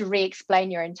don't have to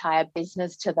re-explain your entire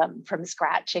business to them from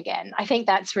scratch again. I think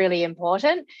that's really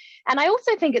important. And I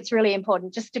also think it's really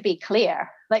important just to be clear,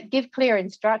 like give clear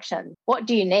instructions. What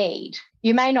do you need?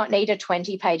 You may not need a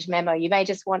 20-page memo. You may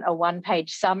just want a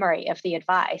one-page summary of the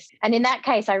advice. And in that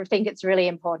case, I think it's really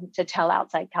important to tell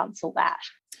outside counsel that.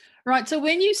 Right. So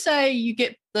when you say you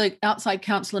get the outside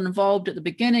counsel involved at the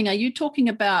beginning, are you talking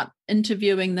about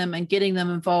interviewing them and getting them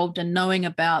involved and knowing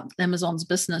about Amazon's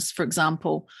business, for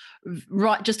example,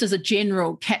 right? Just as a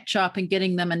general catch up and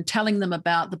getting them and telling them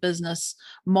about the business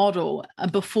model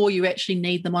before you actually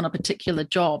need them on a particular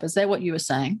job. Is that what you were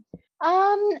saying?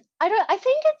 I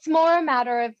think it's more a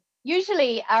matter of,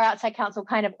 usually our outside counsel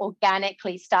kind of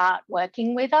organically start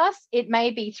working with us. It may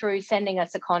be through sending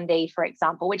us a secondee, for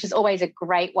example, which is always a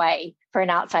great way for an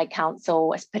outside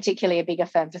counsel, particularly a bigger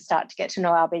firm, to start to get to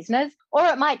know our business. Or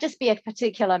it might just be a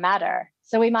particular matter.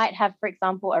 So we might have, for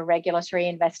example, a regulatory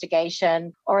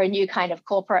investigation or a new kind of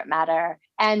corporate matter.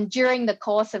 And during the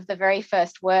course of the very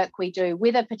first work we do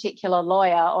with a particular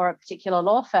lawyer or a particular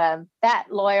law firm, that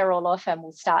lawyer or law firm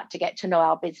will start to get to know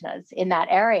our business in that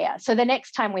area. So the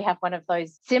next time we have one of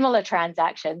those similar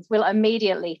transactions, we'll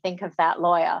immediately think of that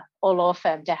lawyer or law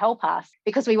firm to help us,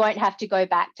 because we won't have to go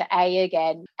back to A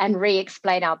again and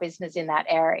re-explain our business in that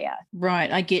area.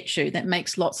 Right, I get you. That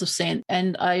makes lots of sense.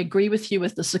 And I agree with you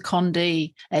with the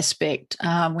secondee aspect.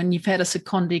 When you've had a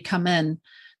secondee come in,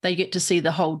 they get to see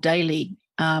the whole daily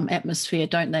atmosphere,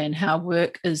 don't they? And how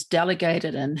work is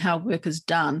delegated and how work is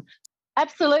done.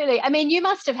 Absolutely. I mean, you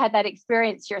must have had that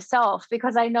experience yourself,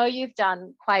 because I know you've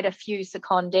done quite a few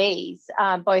secondees,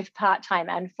 both part-time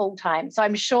and full-time. So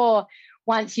I'm sure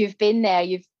once you've been there,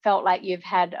 you've felt like you've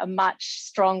had a much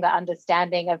stronger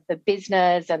understanding of the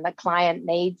business and the client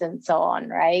needs and so on,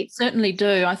 right? Certainly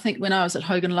do. I think when I was at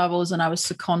Hogan Lovells and I was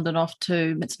seconded off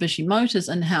to Mitsubishi Motors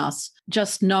in-house,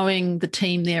 just knowing the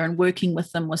team there and working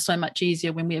with them was so much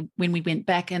easier when we went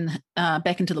back into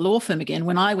the law firm again,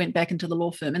 when I went back into the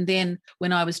law firm. And then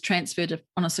when I was transferred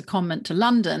on a secondment to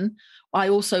London, I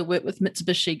also worked with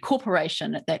Mitsubishi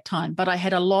Corporation at that time, but I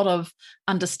had a lot of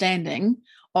understanding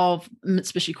of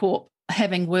Mitsubishi Corp,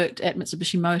 having worked at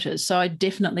Mitsubishi Motors. So I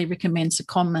definitely recommend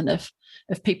secondment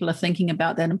if people are thinking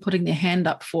about that and putting their hand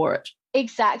up for it.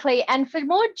 Exactly. And for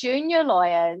more junior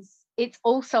lawyers, it's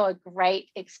also a great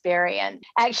experience.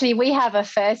 Actually, we have a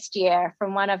first year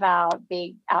from one of our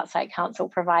big outside counsel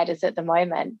providers at the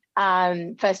moment,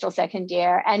 first or second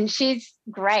year, and she's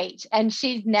great. And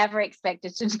she's never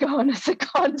expected to go on a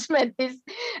secondment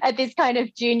at this kind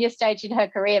of junior stage in her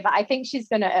career. But I think she's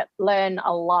going to learn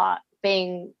a lot,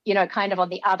 being, kind of on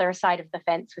the other side of the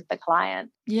fence with the client.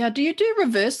 Yeah. Do you do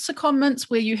reverse secondments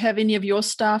where you have any of your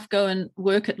staff go and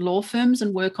work at law firms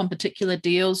and work on particular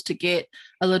deals to get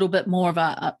a little bit more of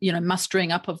a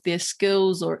mustering up of their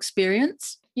skills or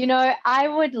experience? I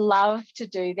would love to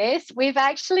do this. We've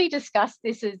actually discussed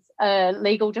this as a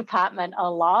legal department a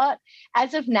lot.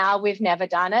 As of now, we've never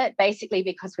done it, basically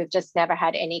because we've just never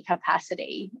had any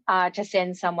capacity to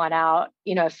send someone out,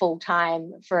 full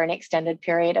time for an extended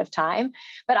period of time.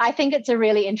 But I think it's a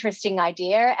really interesting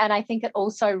idea. And I think it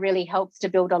also really helps to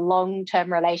build a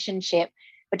long-term relationship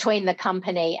between the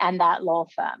company and that law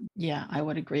firm. Yeah, I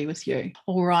would agree with you.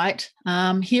 All right.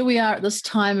 Here we are at this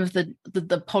time of the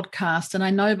podcast. And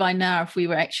I know by now, if we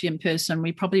were actually in person,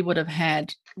 we probably would have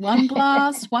had one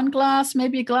glass,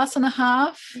 maybe a glass and a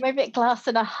half. Maybe a glass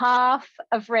and a half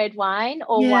of red wine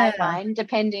or white wine,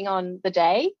 depending on the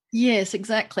day. Yes,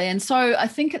 exactly. And so I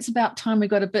think it's about time we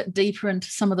got a bit deeper into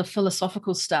some of the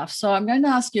philosophical stuff. So I'm going to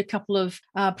ask you a couple of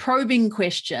probing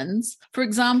questions. For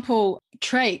example,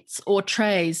 traits or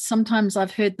traits. Sometimes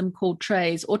I've heard them called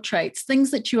traits or traits,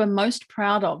 things that you are most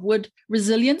proud of. Would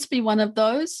resilience be one of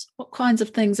those? What kinds of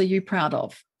things are you proud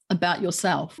of about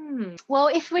yourself? Well,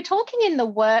 if we're talking in the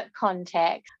work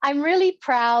context, I'm really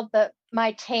proud that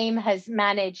my team has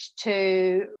managed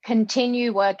to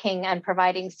continue working and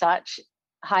providing such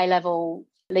high-level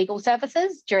legal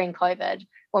services during COVID,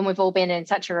 when we've all been in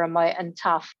such a remote and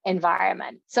tough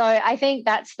environment. So I think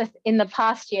in the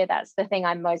past year, that's the thing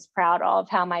I'm most proud of,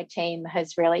 how my team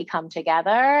has really come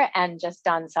together and just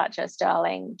done such a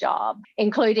sterling job,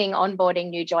 including onboarding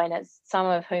new joiners, some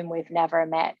of whom we've never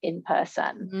met in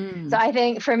person. So I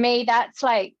think for me, that's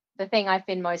like the thing I've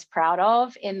been most proud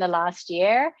of in the last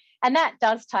year. And that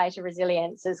does tie to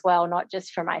resilience as well, not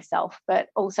just for myself, but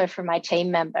also for my team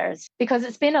members, because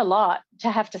it's been a lot to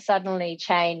have to suddenly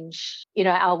change,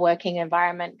 our working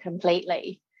environment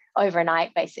completely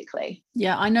overnight, basically.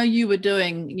 Yeah, I know you were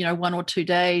doing, 1 or 2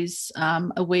 days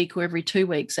a week or every 2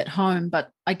 weeks at home,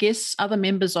 but I guess other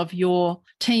members of your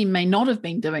team may not have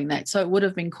been doing that. So it would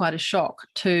have been quite a shock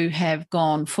to have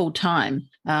gone full time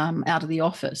out of the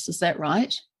office. Is that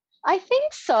right? I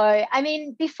think so. I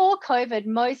mean, before COVID,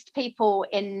 most people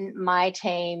in my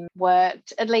team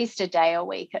worked at least a day a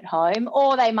week at home,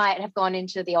 or they might have gone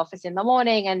into the office in the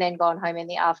morning and then gone home in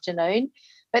the afternoon.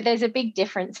 But there's a big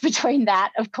difference between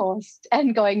that, of course,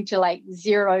 and going to like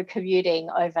zero commuting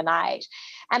overnight.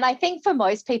 And I think for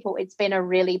most people, it's been a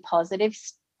really positive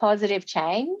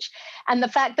change. And the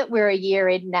fact that we're a year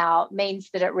in now means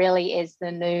that it really is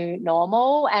the new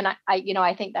normal. And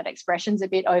I think that expression's a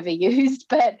bit overused,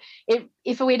 but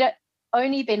if we'd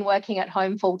only been working at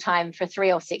home full time for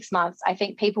 3 or 6 months, I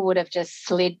think people would have just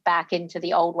slid back into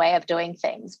the old way of doing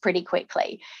things pretty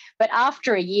quickly. But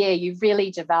after a year, you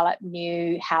really develop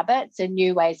new habits and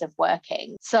new ways of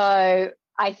working. So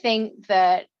I think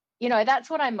that, that's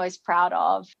what I'm most proud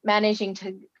of, managing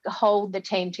to hold the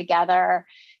team together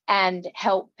and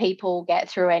help people get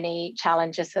through any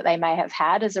challenges that they may have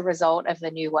had as a result of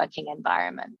the new working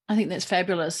environment. I think that's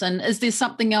fabulous. And is there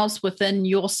something else within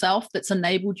yourself that's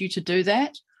enabled you to do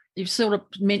that? You've sort of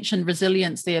mentioned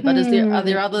resilience there, but are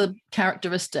there other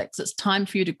characteristics? It's time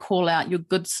for you to call out your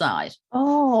good side.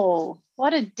 Oh,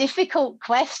 what a difficult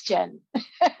question.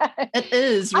 It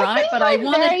is, right? I'm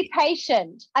very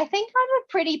patient. I think I'm a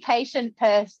pretty patient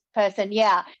person.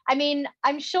 Yeah. I mean,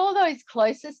 I'm sure those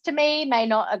closest to me may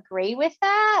not agree with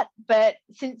that, but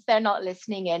since they're not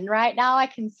listening in right now, I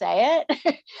can say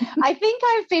it. I think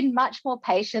I've been much more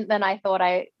patient than I thought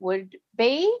I would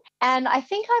be. And I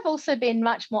think I've also been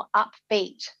much more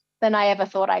upbeat than I ever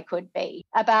thought I could be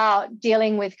about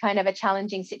dealing with kind of a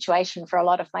challenging situation for a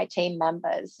lot of my team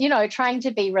members, trying to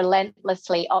be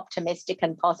relentlessly optimistic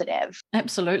and positive.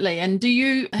 Absolutely. And do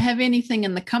you have anything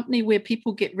in the company where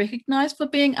people get recognized for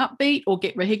being upbeat or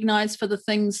get recognized for the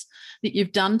things that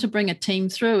you've done to bring a team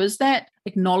through? Is that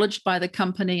acknowledged by the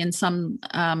company in some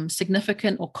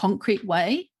significant or concrete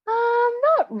way?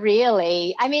 Not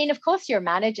really. I mean, of course, your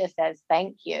manager says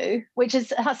thank you, which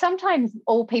is sometimes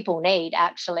all people need,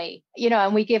 actually.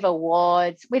 And we give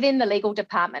awards. Within the legal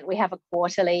department, we have a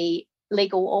quarterly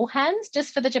legal all hands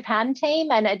just for the Japan team,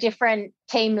 and a different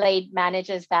team lead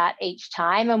manages that each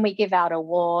time. And we give out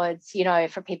awards,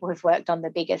 for people who've worked on the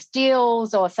biggest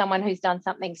deals or someone who's done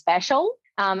something special.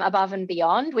 Above and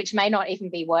beyond, which may not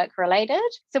even be work related.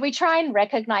 So we try and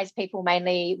recognize people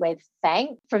mainly with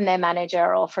thanks from their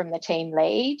manager or from the team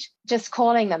lead. Just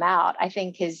calling them out, I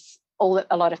think, is all that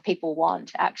a lot of people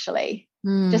want, actually.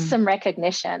 Just some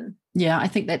recognition. Yeah, I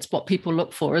think that's what people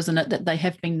look for, isn't it? That they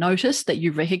have been noticed, that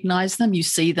you recognize them, you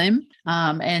see them,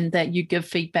 and that you give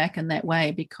feedback in that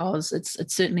way, because it's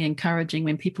certainly encouraging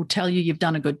when people tell you you've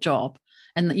done a good job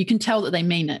and that you can tell that they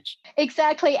mean it.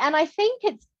 Exactly. And I think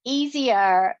it's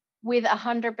easier with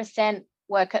 100%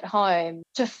 work at home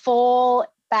to fall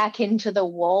back into the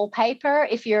wallpaper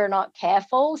if you're not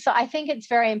careful. So I think it's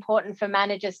very important for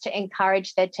managers to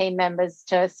encourage their team members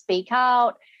to speak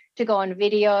out, to go on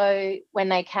video when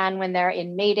they can, when they're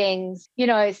in meetings,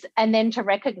 and then to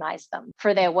recognize them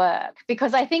for their work.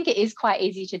 Because I think it is quite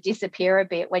easy to disappear a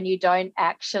bit when you don't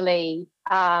actually,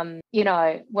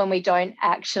 when we don't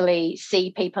actually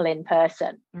see people in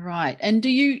person. Right. And do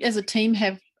you as a team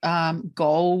have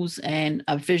goals and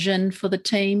a vision for the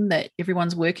team that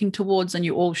everyone's working towards, and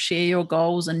you all share your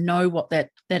goals and know what that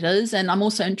is? And I'm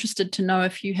also interested to know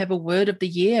if you have a word of the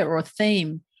year or a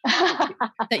theme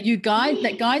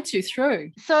that guides you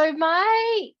through. So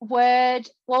my word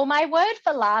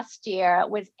for last year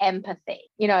was empathy,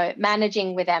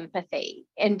 managing with empathy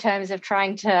in terms of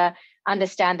trying to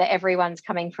understand that everyone's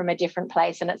coming from a different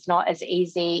place, and it's not as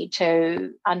easy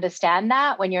to understand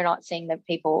that when you're not seeing the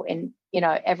people in,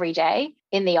 every day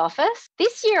in the office.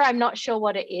 This year, I'm not sure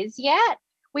what it is yet.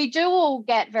 We do all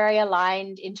get very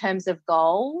aligned in terms of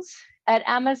goals at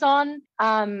Amazon.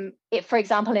 For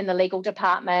example, in the legal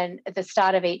department, at the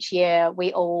start of each year,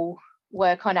 we all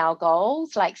work on our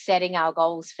goals, like setting our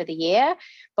goals for the year,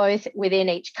 both within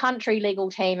each country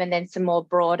legal team and then some more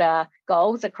broader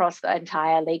goals across the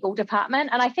entire legal department.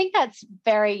 And I think that's a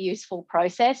very useful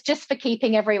process just for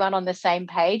keeping everyone on the same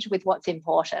page with what's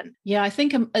important. Yeah, I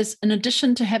think as in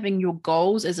addition to having your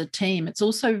goals as a team, it's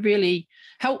also really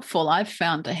helpful, I've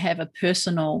found, to have a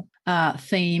personal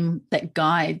theme that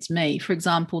guides me. For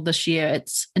example, this year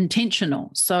it's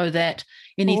intentional, so that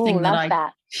anything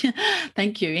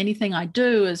thank you. Anything I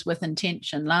do is with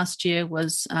intention. Last year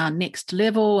was next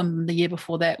level, and the year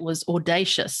before that was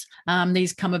audacious.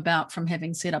 These come about from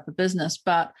having set up a business,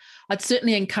 but I'd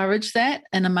certainly encourage that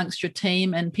and amongst your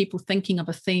team and people thinking of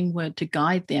a theme word to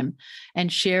guide them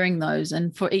and sharing those,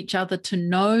 and for each other to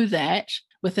know that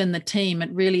within the team, it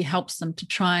really helps them to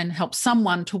try and help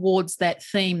someone towards that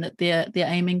theme that they're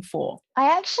aiming for.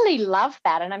 I actually love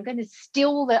that, and I'm going to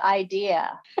steal the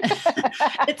idea.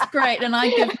 It's great, and I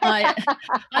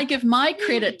give my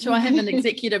credit to. I have an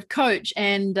executive coach,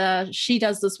 and she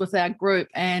does this with our group,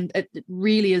 and it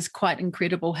really is quite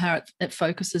incredible how it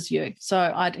focuses you.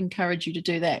 So I'd encourage you to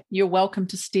do that. You're welcome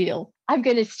to steal. I'm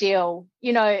going to steal.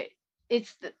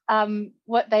 It's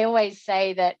what they always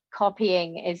say, that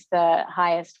copying is the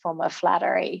highest form of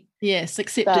flattery. Yes,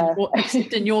 except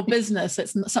in your business,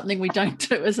 it's not something we don't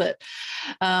do, is it?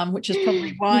 Which is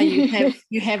probably why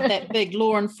you have that big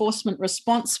law enforcement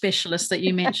response specialist that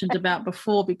you mentioned about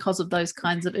before, because of those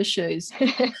kinds of issues.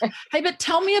 Hey, but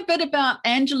tell me a bit about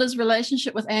Angela's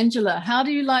relationship with Angela. How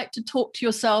do you like to talk to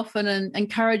yourself and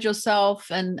encourage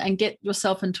yourself and get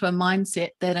yourself into a mindset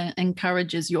that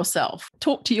encourages yourself?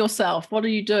 Talk to yourself. What do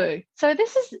you do? So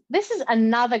this is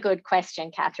another good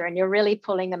question, Catherine. You're really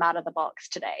pulling them out of the box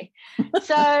today.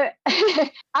 So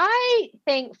I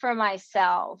think for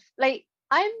myself, like,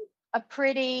 I'm a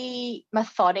pretty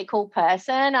methodical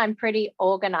person. I'm pretty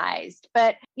organized,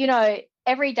 but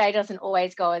every day doesn't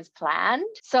always go as planned.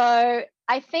 So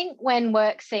I think when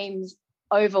work seems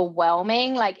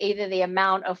overwhelming, like either the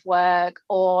amount of work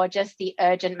or just the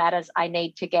urgent matters I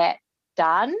need to get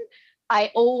done, I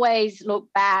always look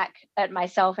back at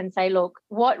myself and say, look,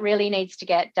 what really needs to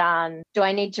get done? Do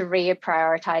I need to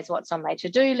reprioritize what's on my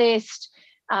to-do list?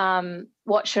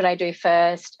 What should I do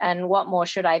first? And what more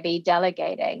should I be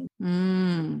delegating?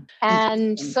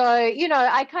 And so,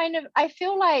 I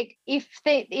feel like if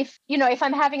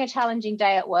I'm having a challenging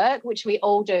day at work, which we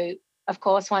all do, of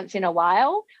course, once in a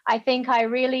while, I think I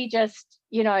really just,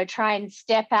 try and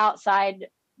step outside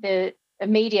the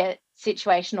immediate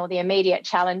situation or the immediate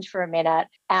challenge for a minute,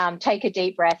 take a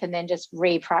deep breath, and then just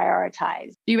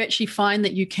reprioritize. Do you actually find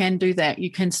that you can do that? You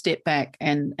can step back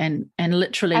and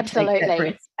literally Absolutely. take that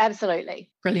breath? Absolutely.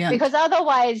 Brilliant. Because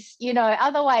otherwise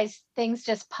things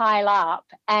just pile up.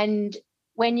 And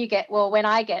when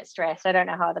I get stressed, I don't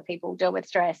know how other people deal with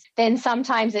stress, then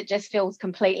sometimes it just feels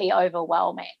completely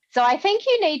overwhelming. So I think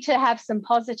you need to have some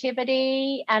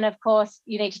positivity, and of course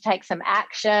you need to take some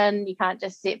action. You can't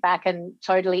just sit back and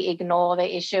totally ignore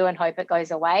the issue and hope it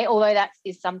goes away, although that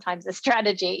is sometimes a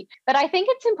strategy. But I think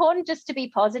it's important just to be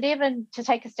positive and to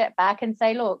take a step back and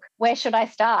say, look, where should I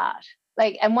start?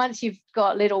 And once you've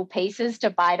got little pieces to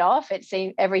bite off,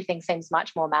 everything seems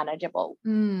much more manageable.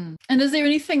 And is there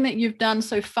anything that you've done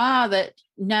so far that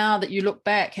now that you look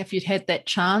back, have you had that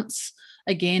chance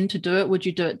again to do it? Would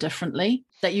you do it differently?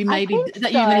 That you maybe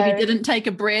didn't take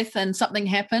a breath and something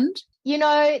happened?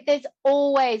 There's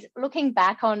always, looking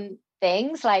back on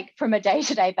things, like from a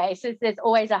day-to-day basis, there's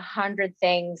always 100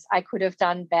 things I could have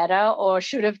done better or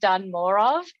should have done more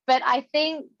of. But I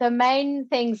think the main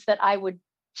things that I would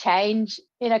change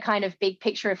in a kind of big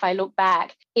picture, if I look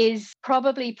back, is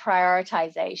probably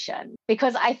prioritization.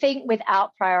 Because I think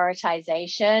without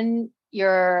prioritization,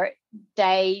 your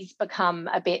days become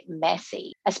a bit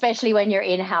messy, especially when you're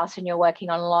in-house and you're working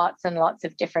on lots and lots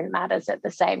of different matters at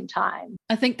the same time.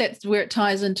 I think that's where it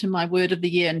ties into my word of the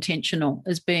year, intentional,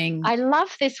 as being... I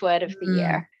love this word of the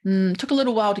year. Took a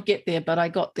little while to get there, but I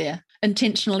got there.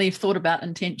 Intentionally thought about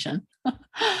intention.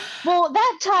 Well,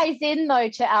 that ties in, though,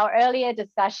 to our earlier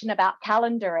discussion about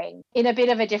calendaring in a bit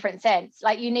of a different sense.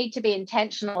 Like, you need to be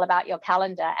intentional about your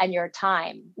calendar and your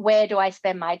time. Where do I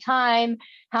spend my time?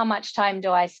 How much time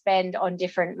do I spend on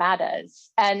different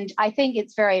matters? And I think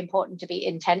it's very important to be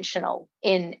intentional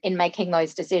in making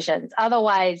those decisions.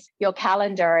 Otherwise, your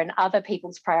calendar and other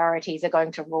people's priorities are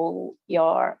going to rule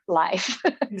your life.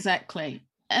 Exactly.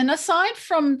 And aside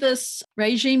from this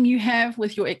regime you have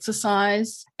with your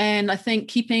exercise, and I think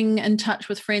keeping in touch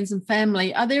with friends and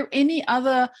family, are there any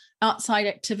other outside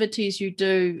activities you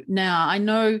do now? I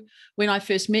know when I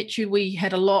first met you, we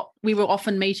were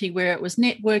often meeting where it was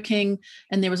networking,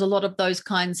 and there was a lot of those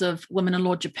kinds of Women in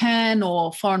Law Japan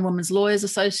or Foreign Women's Lawyers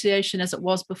Association, as it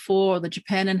was before, or the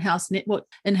Japan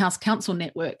In-House Counsel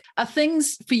Network. Are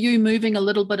things for you moving a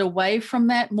little bit away from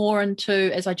that, more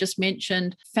into, as I just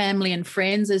mentioned, family and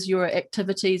friends as your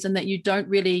activities, and that you don't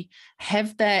really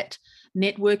have that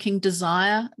networking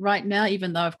desire right now,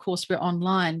 even though, of course, we're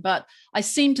online? But I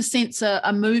seem to sense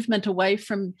a movement away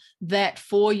from that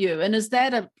for you. And is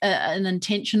that an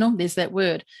intentional, there's that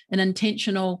word, an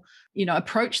intentional,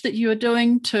 approach that you are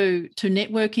doing to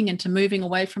networking and to moving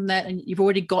away from that? And you've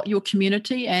already got your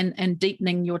community and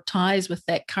deepening your ties with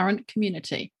that current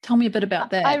community. Tell me a bit about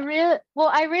that. I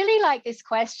really like this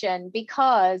question,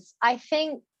 because I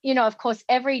think, of course,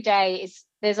 every day is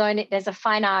there's a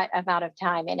finite amount of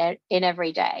time in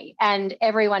every day, and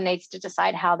everyone needs to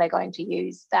decide how they're going to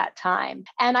use that time.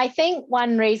 And I think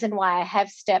one reason why I have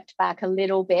stepped back a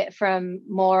little bit from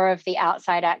more of the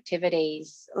outside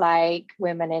activities like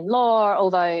Women in Law,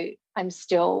 although I'm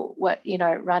still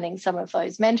running some of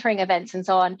those mentoring events and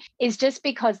so on, is just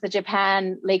because the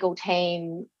Japan legal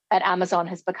team at Amazon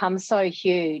has become so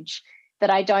huge that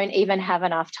I don't even have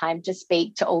enough time to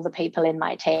speak to all the people in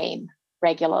my team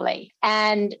regularly.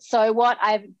 And so what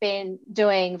I've been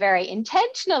doing very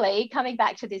intentionally, coming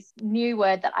back to this new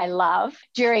word that I love,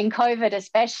 during COVID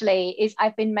especially, is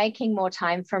I've been making more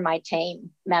time for my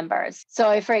team members.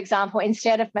 So for example,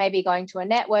 instead of maybe going to a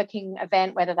networking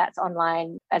event, whether that's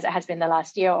online as it has been the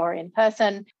last year or in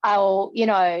person, I'll,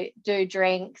 do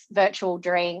drinks, virtual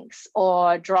drinks,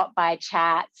 or drop by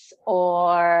chats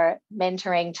or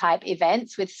mentoring type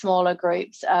events with smaller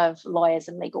groups of lawyers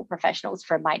and legal professionals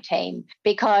from my team,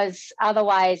 because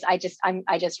otherwise I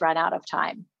just run out of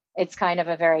time. It's kind of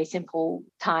a very simple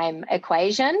time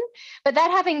equation. But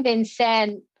that having been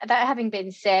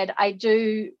said, I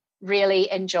do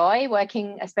really enjoy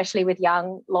working, especially with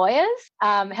young lawyers,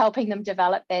 helping them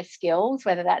develop their skills,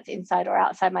 whether that's inside or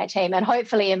outside my team, and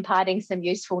hopefully imparting some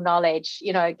useful knowledge,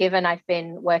 given I've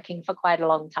been working for quite a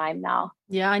long time now.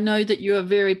 Yeah, I know that you are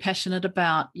very passionate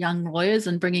about young lawyers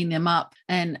and bringing them up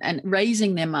and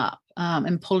raising them up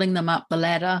and pulling them up the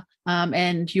ladder.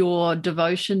 And your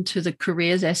devotion to the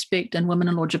careers aspect in Women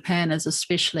in Law Japan is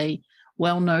especially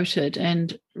well noted,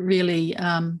 and really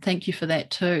thank you for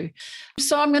that too.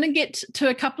 So I'm going to get to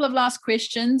a couple of last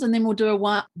questions, and then we'll do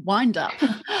a wind up,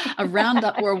 a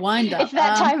roundup or a wind up. It's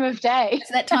that time of day.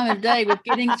 It's that time of day. We're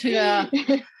getting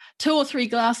to 2 or 3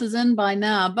 glasses in by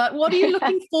now. But what are you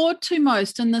looking forward to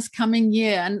most in this coming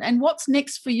year? And what's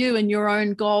next for you in your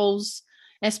own goals,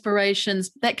 aspirations?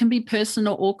 That can be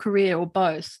personal or career or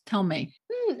both. Tell me.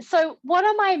 So what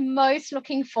am I most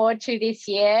looking forward to this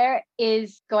year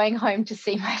is going home to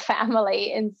see my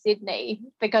family in Sydney,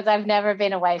 because I've never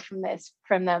been away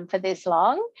from them for this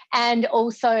long, and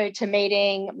also to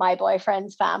meeting my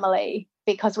boyfriend's family,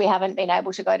 because we haven't been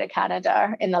able to go to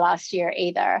Canada in the last year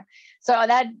either. So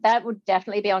that would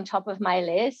definitely be on top of my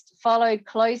list, followed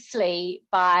closely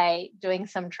by doing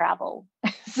some travel.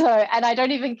 And I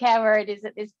don't even care where it is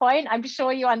at this point. I'm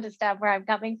sure you understand where I'm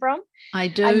coming from. I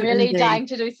do. I'm really indeed. dying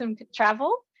to do some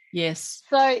travel. Yes.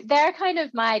 So they're kind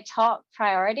of my top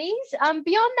priorities.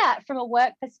 Beyond that, from a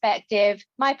work perspective,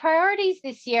 my priorities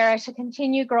this year are to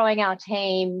continue growing our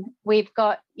team. We've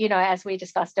got, as we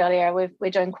discussed earlier,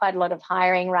 we're doing quite a lot of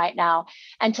hiring right now,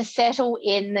 and to settle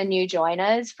in the new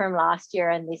joiners from last year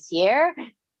and this year.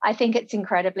 I think it's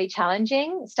incredibly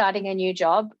challenging starting a new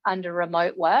job under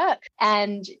remote work.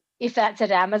 And if that's at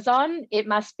Amazon,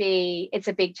 it's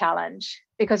a big challenge,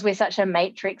 because we're such a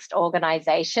matrixed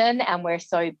organization and we're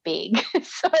so big.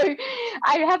 So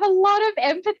I have a lot of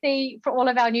empathy for all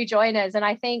of our new joiners. And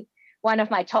I think one of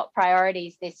my top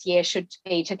priorities this year should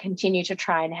be to continue to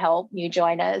try and help new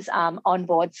joiners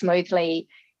onboard smoothly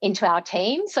into our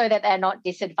team, so that they're not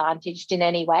disadvantaged in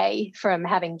any way from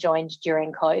having joined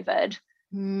during COVID.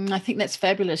 I think that's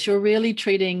fabulous. You're really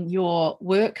treating your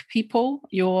work people,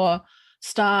 your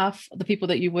staff, the people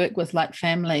that you work with, like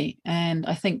family. And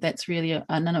I think that's really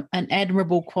an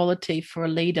admirable quality for a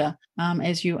leader,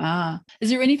 as you are. Is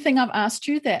there anything I've asked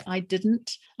you that I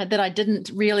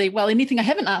didn't really, well, anything I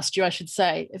haven't asked you, I should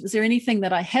say. Is there anything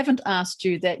that I haven't asked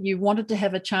you that you wanted to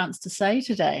have a chance to say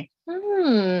today?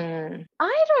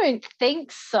 I don't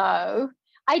think so.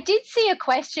 I did see a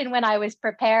question when I was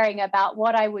preparing about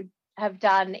what I would have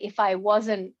done if I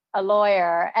wasn't a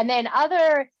lawyer. And then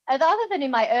other than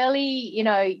in my early,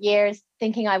 years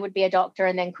thinking I would be a doctor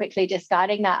and then quickly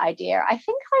discarding that idea, I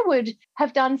think I would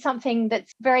have done something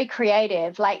that's very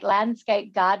creative, like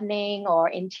landscape gardening or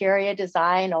interior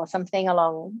design or something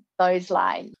along those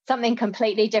lines, something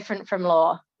completely different from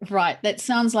law. Right. That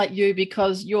sounds like you,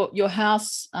 because your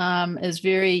house is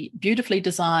very beautifully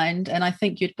designed, and I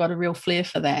think you've got a real flair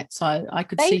for that. So I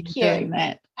could see you doing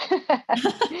that.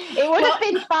 It would have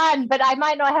been fun, but I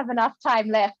might not have enough time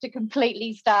left to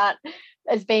completely start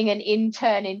as being an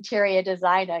intern interior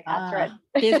designer, Catherine.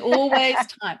 There's always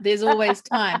time. There's always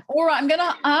time. All right, I'm going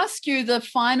to ask you the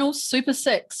final Super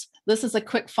Six. This is a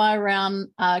quick fire round.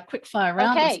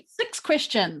 Okay. 6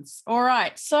 questions. All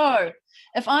right. So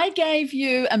if I gave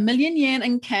you $1 million yen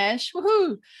in cash,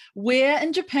 woohoo, where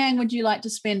in Japan would you like to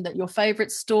spend it? Your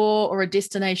favorite store or a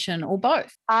destination, or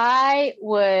both? I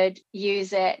would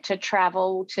use it to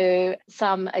travel to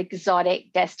some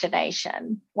exotic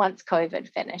destination once COVID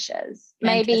finishes.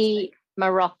 Fantastic. Maybe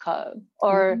Morocco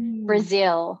or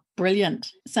Brazil. Brilliant.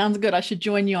 Sounds good. I should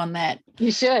join you on that.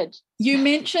 You should. You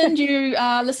mentioned you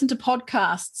listen to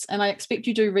podcasts, and I expect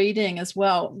you do reading as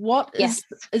well.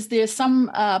 Is there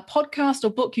some podcast or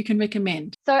book you can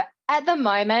recommend? So at the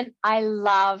moment, I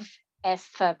love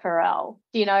Esther Perel.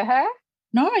 Do you know her?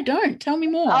 No, I don't. Tell me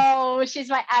more. Oh, she's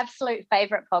my absolute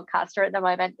favorite podcaster at the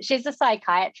moment. She's a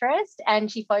psychiatrist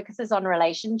and she focuses on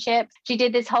relationships. She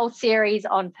did this whole series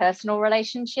on personal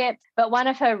relationships, but one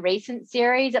of her recent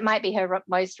series, it might be her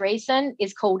most recent,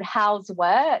 is called How's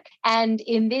Work. And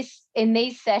in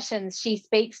these sessions, she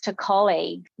speaks to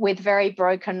colleagues with very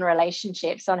broken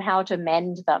relationships on how to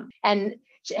mend them. And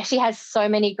she has so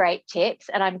many great tips,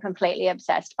 and I'm completely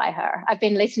obsessed by her. I've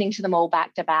been listening to them all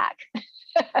back to back.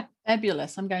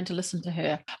 Fabulous. I'm going to listen to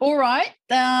her. All right.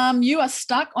 You are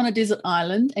stuck on a desert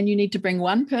island and you need to bring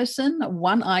one person,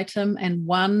 one item, and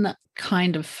one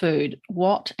kind of food.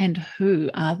 What and who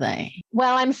are they?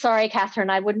 Well, I'm sorry, Catherine.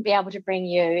 I wouldn't be able to bring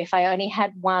you if I only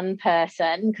had one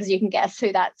person, because you can guess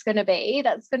who that's going to be.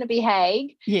 That's going to be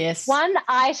Haig. Yes. One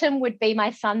item would be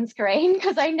my sunscreen,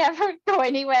 because I never go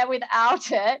anywhere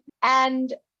without it.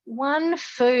 And one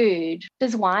food.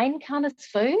 Does wine count as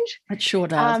food? It sure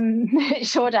does. It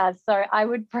sure does. So I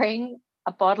would bring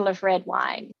a bottle of red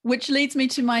wine. Which leads me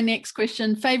to my next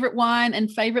question. Favorite wine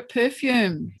and favorite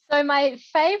perfume? So my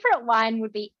favorite wine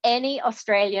would be any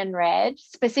Australian red,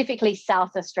 specifically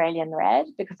South Australian red,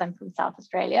 because I'm from South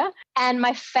Australia. And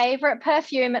my favorite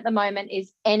perfume at the moment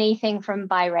is anything from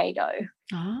Byredo.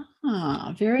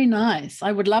 Ah, very nice.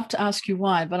 I would love to ask you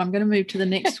why, but I'm going to move to the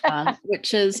next one,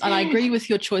 which is, and I agree with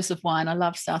your choice of wine. I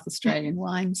love South Australian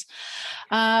wines.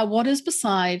 What is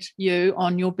beside you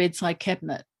on your bedside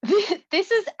cabinet? This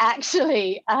is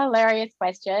actually a hilarious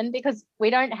question because we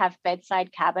don't have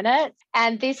bedside cabinets.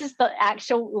 And this is the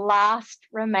actual last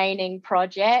remaining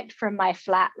project from my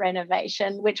flat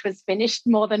renovation, which was finished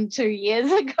more than 2 years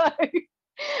ago.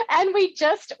 And we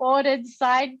just ordered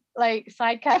side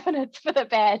cabinets for the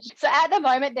bed. So at the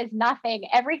moment, there's nothing.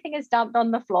 Everything is dumped on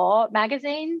the floor.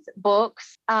 Magazines,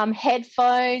 books,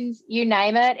 headphones, you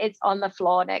name it. It's on the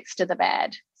floor next to the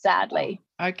bed, sadly.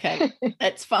 Okay,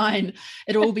 that's fine.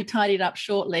 It'll all be tidied up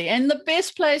shortly. And the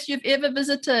best place you've ever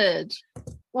visited?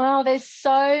 Well, there's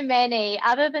so many.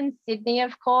 Other than Sydney,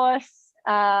 of course,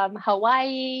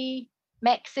 Hawaii,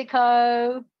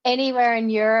 Mexico, anywhere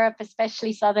in Europe,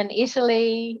 especially southern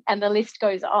Italy, and the list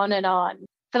goes on and on.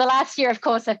 For the last year, of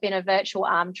course, I've been a virtual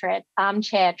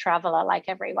armchair traveler like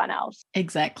everyone else.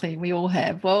 Exactly. We all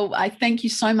have. Well, I thank you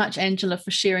so much, Angela,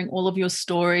 for sharing all of your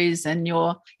stories and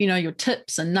your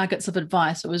tips and nuggets of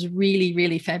advice. It was really,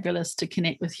 really fabulous to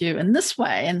connect with you in this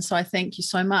way. And so I thank you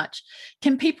so much.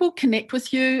 Can people connect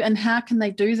with you and how can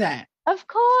they do that? Of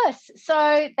course.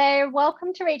 So they're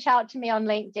welcome to reach out to me on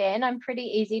LinkedIn. I'm pretty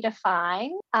easy to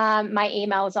find. My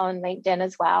email's on LinkedIn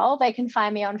as well. They can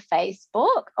find me on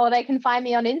Facebook or they can find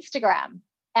me on Instagram.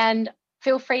 And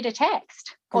feel free to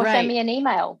text or send me an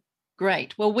email.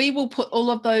 Great. Well, we will put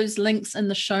all of those links in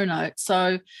the show notes.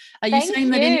 So are you saying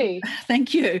that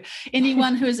thank you.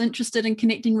 Anyone who is interested in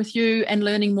connecting with you and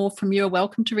learning more from you are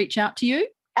welcome to reach out to you?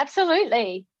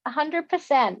 Absolutely.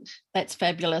 100%. That's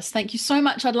fabulous. Thank you so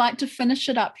much. I'd like to finish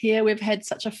it up here. We've had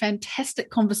such a fantastic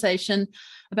conversation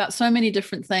about so many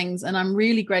different things, and I'm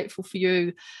really grateful for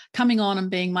you coming on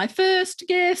and being my first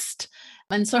guest.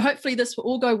 And so hopefully this will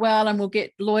all go well and we'll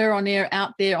get Lawyer on Air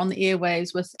out there on the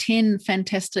airwaves with 10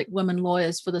 fantastic women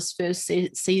lawyers for this first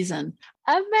season.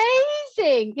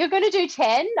 Amazing. You're going to do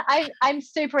 10? I'm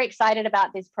super excited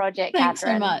about this project, Thanks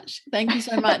Catherine. so much. Thank you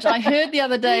so much. I heard the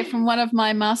other day from one of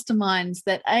my masterminds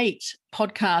that 8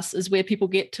 podcasts is where people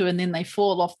get to and then they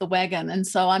fall off the wagon. And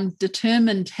so I'm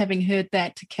determined, having heard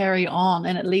that, to carry on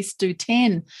and at least do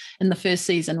 10 in the first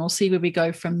season. We'll see where we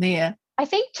go from there. I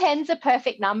think 10's a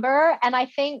perfect number. And I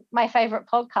think my favorite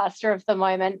podcaster of the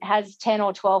moment has 10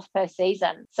 or 12 per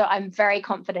season. So I'm very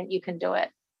confident you can do it.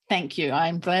 Thank you.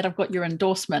 I'm glad I've got your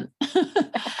endorsement.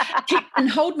 And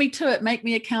hold me to it. Make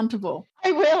me accountable.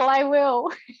 I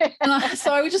will.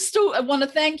 So I just still want to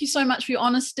thank you so much for your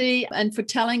honesty and for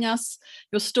telling us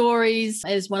your stories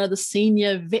as one of the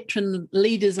senior veteran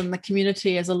leaders in the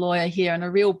community as a lawyer here, and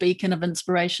a real beacon of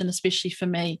inspiration, especially for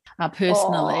me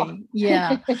personally. Aww.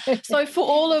 Yeah. So for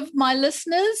all of my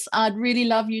listeners, I'd really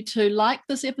love you to like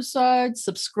this episode,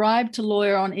 subscribe to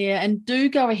Lawyer on Air, and do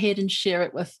go ahead and share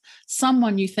it with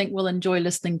someone you think will enjoy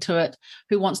listening to it,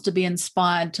 who wants to be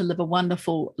inspired to live a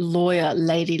wonderful lawyer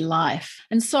lady life.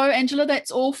 And so, Angela,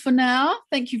 that's all for now.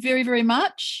 Thank you very, very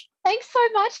much. Thanks so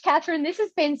much, Catherine. This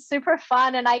has been super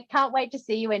fun and I can't wait to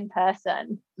see you in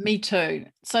person. Me too.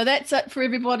 So that's it for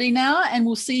everybody now, and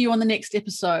we'll see you on the next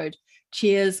episode.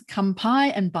 Cheers,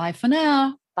 kampai, and bye for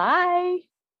now. Bye.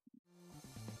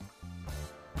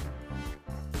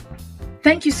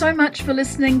 Thank you so much for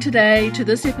listening today to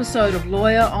this episode of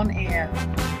Lawyer on Air.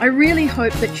 I really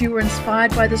hope that you were inspired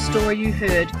by the story you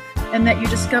heard and that you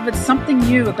discovered something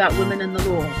new about women in the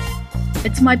law.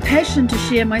 It's my passion to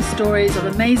share my stories of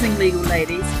amazing legal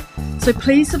ladies, so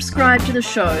please subscribe to the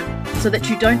show so that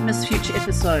you don't miss future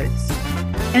episodes.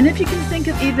 And if you can think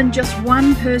of even just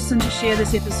one person to share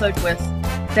this episode with,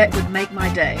 that would make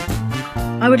my day.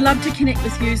 I would love to connect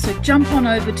with you, so jump on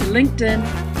over to LinkedIn,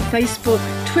 Facebook,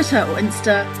 Twitter or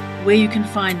Insta, where you can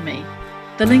find me.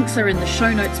 The links are in the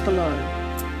show notes below.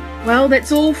 Well,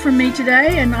 that's all from me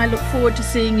today, and I look forward to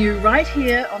seeing you right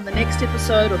here on the next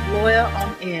episode of Lawyer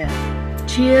on Air.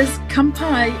 Cheers,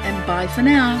 kampai, and bye for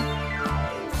now.